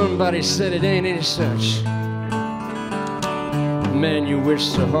 And somebody said it ain't any such. Man, you wish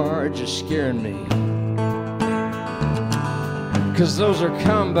so hard, you're scaring me. 'Cause those are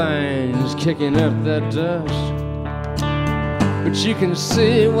combines kicking up that dust. But you can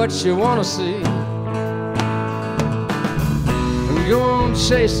see what you want to see, and go on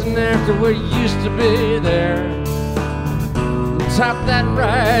chasing after what used to be there. Top that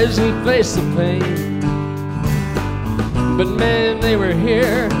rise and face the pain. But man, they were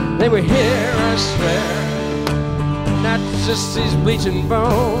here, I swear. Not just these bleaching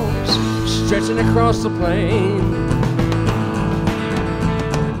bones stretching across the plain.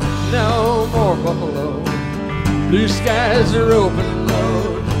 No more Buffalo, blue skies are open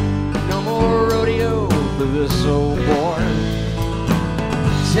road. No more rodeo for this old boy.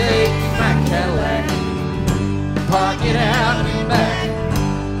 Take my Cadillac, park it out and back.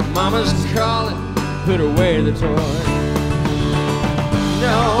 Mama's calling, put away the toy.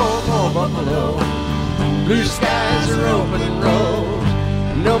 No more Buffalo, blue skies are open road.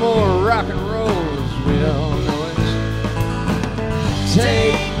 No more rock and rolls, we all know it.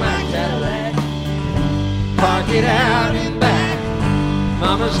 Take my Cadillac, park it out and back.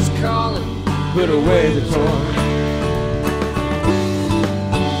 Mama's calling, put away the toy.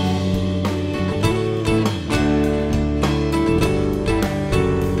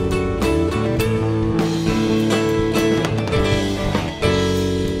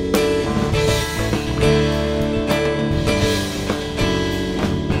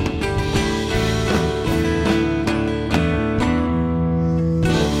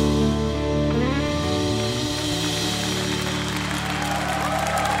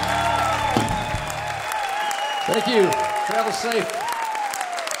 Thank you. Travel safe.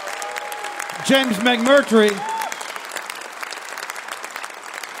 James McMurtry.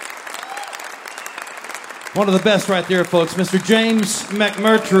 One of the best right there, folks. Mr. James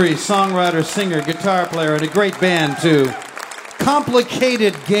McMurtry, songwriter, singer, guitar player, and a great band, too.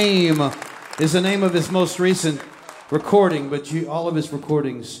 Complicated Game is the name of his most recent recording, but all of his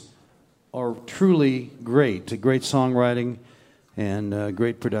recordings are truly great. Great songwriting and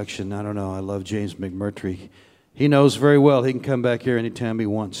great production. I don't know. I love James McMurtry. He knows very well he can come back here anytime he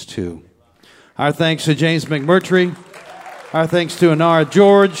wants to. Our thanks to James McMurtry. Our thanks to Anara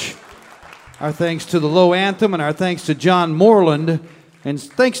George. Our thanks to the Low Anthem. And our thanks to John Moreland. And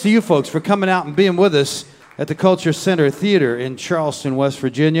thanks to you folks for coming out and being with us at the Culture Center Theater in Charleston, West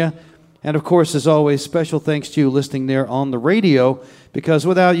Virginia. And of course, as always, special thanks to you listening there on the radio, because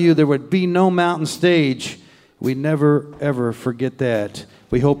without you, there would be no Mountain Stage. We never, ever forget that.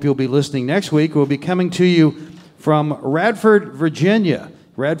 We hope you'll be listening next week. We'll be coming to you from Radford, Virginia,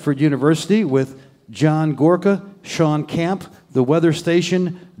 Radford University, with John Gorka, Sean Camp, The Weather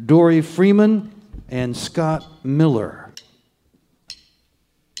Station, Dory Freeman, and Scott Miller.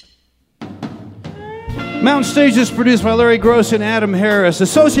 Mountain Stage is produced by Larry Gross and Adam Harris.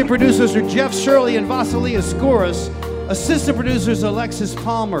 Associate producers are Jeff Shirley and Vasilia Skouras. Assistant producers Alexis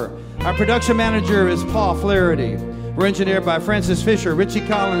Palmer. Our production manager is Paul Flaherty. We're engineered by Francis Fisher, Richie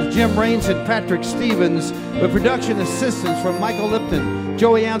Collins, Jim Raines, and Patrick Stevens, with production assistance from Michael Lipton,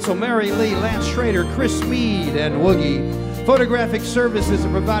 Joey Ansel, Mary Lee, Lance Schrader, Chris Mead, and Woogie. Photographic services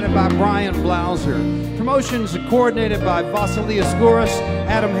are provided by Brian Blauser. Promotions are coordinated by Vasilia Skouras,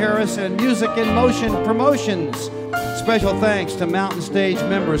 Adam Harris, and Music in Motion Promotions. Special thanks to Mountain Stage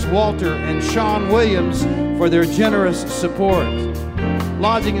members Walter and Sean Williams for their generous support.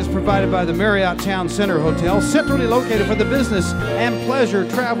 Lodging is provided by the Marriott Town Center Hotel, centrally located for the business and pleasure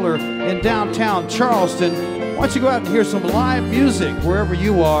traveler in downtown Charleston. Why don't you go out and hear some live music wherever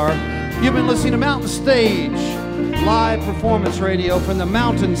you are. You've been listening to Mountain Stage, live performance radio from the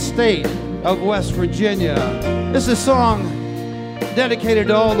Mountain State of West Virginia. This is a song dedicated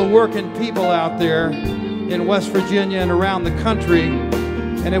to all the working people out there in West Virginia and around the country.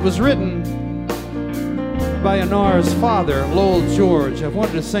 And it was written by Anar's father, Lowell George. I've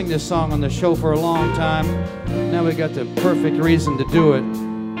wanted to sing this song on the show for a long time. Now we got the perfect reason to do it.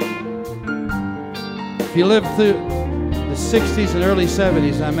 If you lived through the 60s and early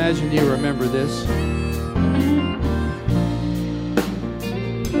 70s, I imagine you remember this.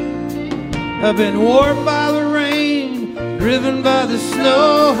 I've been warped by the rain, driven by the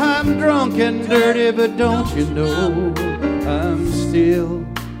snow. I'm drunk and dirty, but don't you know I'm still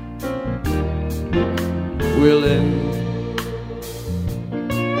willing.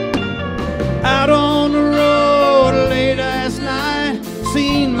 Out on the road late last night,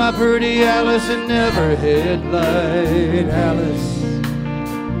 seen my pretty Alice in never headlight. Alice,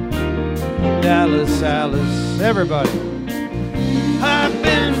 Alice, Alice, everybody. I've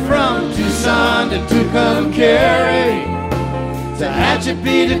been from Tucson to Tucumcari, to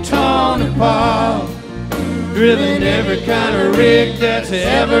Tehachapi to Tonopah, driven every kind of rig that's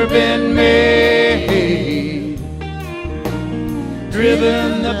ever been made,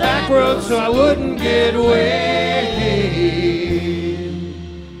 driven the back road so I wouldn't get weighed.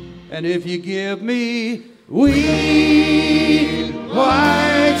 And if you give me wheat,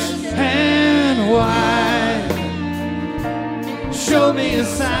 white and white, show me a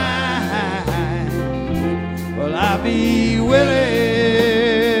sign, well, I'll be willing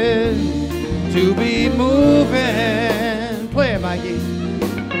to be moving. Play it, Mikey.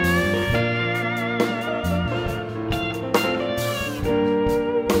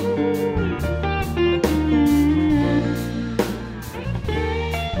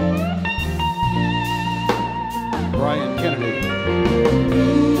 Brian Kennedy.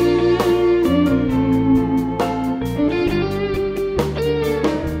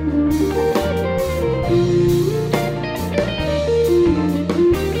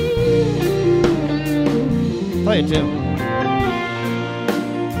 Play it, Tim.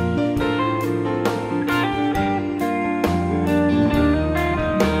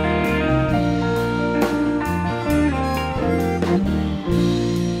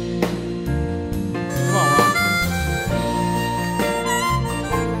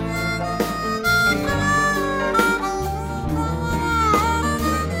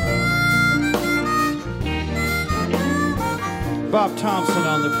 Bob Thompson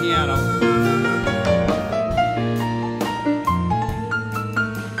on the piano.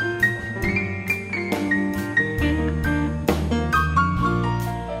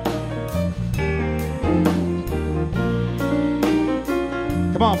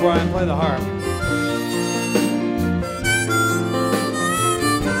 Come on, Brian, play the harp.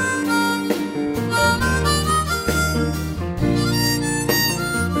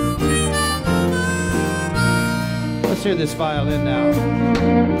 Let's hear this violin now.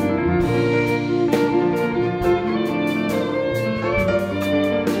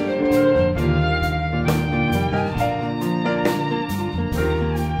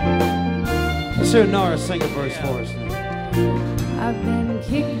 Let's hear Nora sing a verse for us now. I've been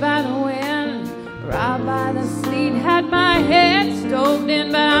kicked by the wind, robbed by the sleet, had my head stoved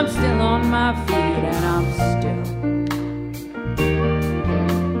in, but I'm still on my feet and I'm still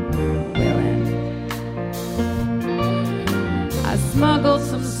willing. I smuggled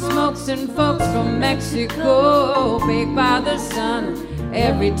some smokes and folks from Mexico, baked by the sun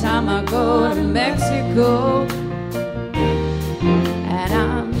every time I go to Mexico, and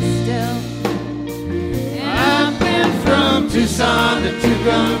I'm still. From Tucson to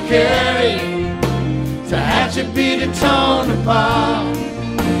Tucumcari, to Tehachapi to Tonopah,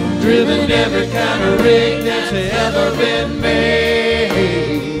 driven every kind of rig that's ever been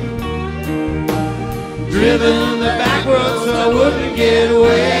made, driven the back road so I wouldn't get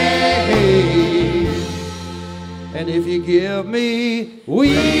weighed. And if you give me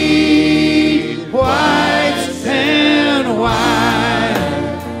wheat, white and white,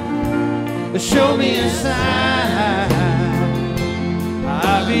 show me a sign,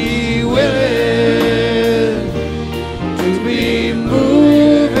 I'll be willing to be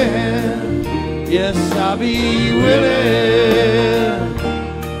moving. Yes, I'll be willing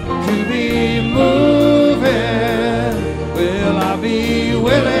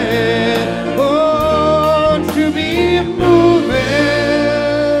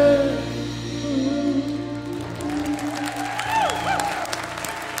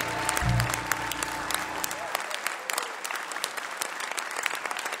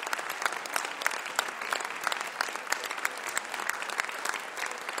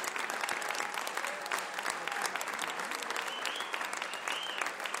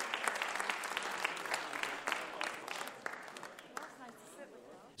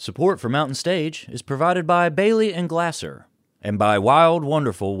Support for Mountain Stage is provided by Bailey and Glasser and by Wild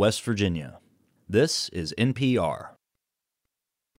Wonderful West Virginia. This is NPR.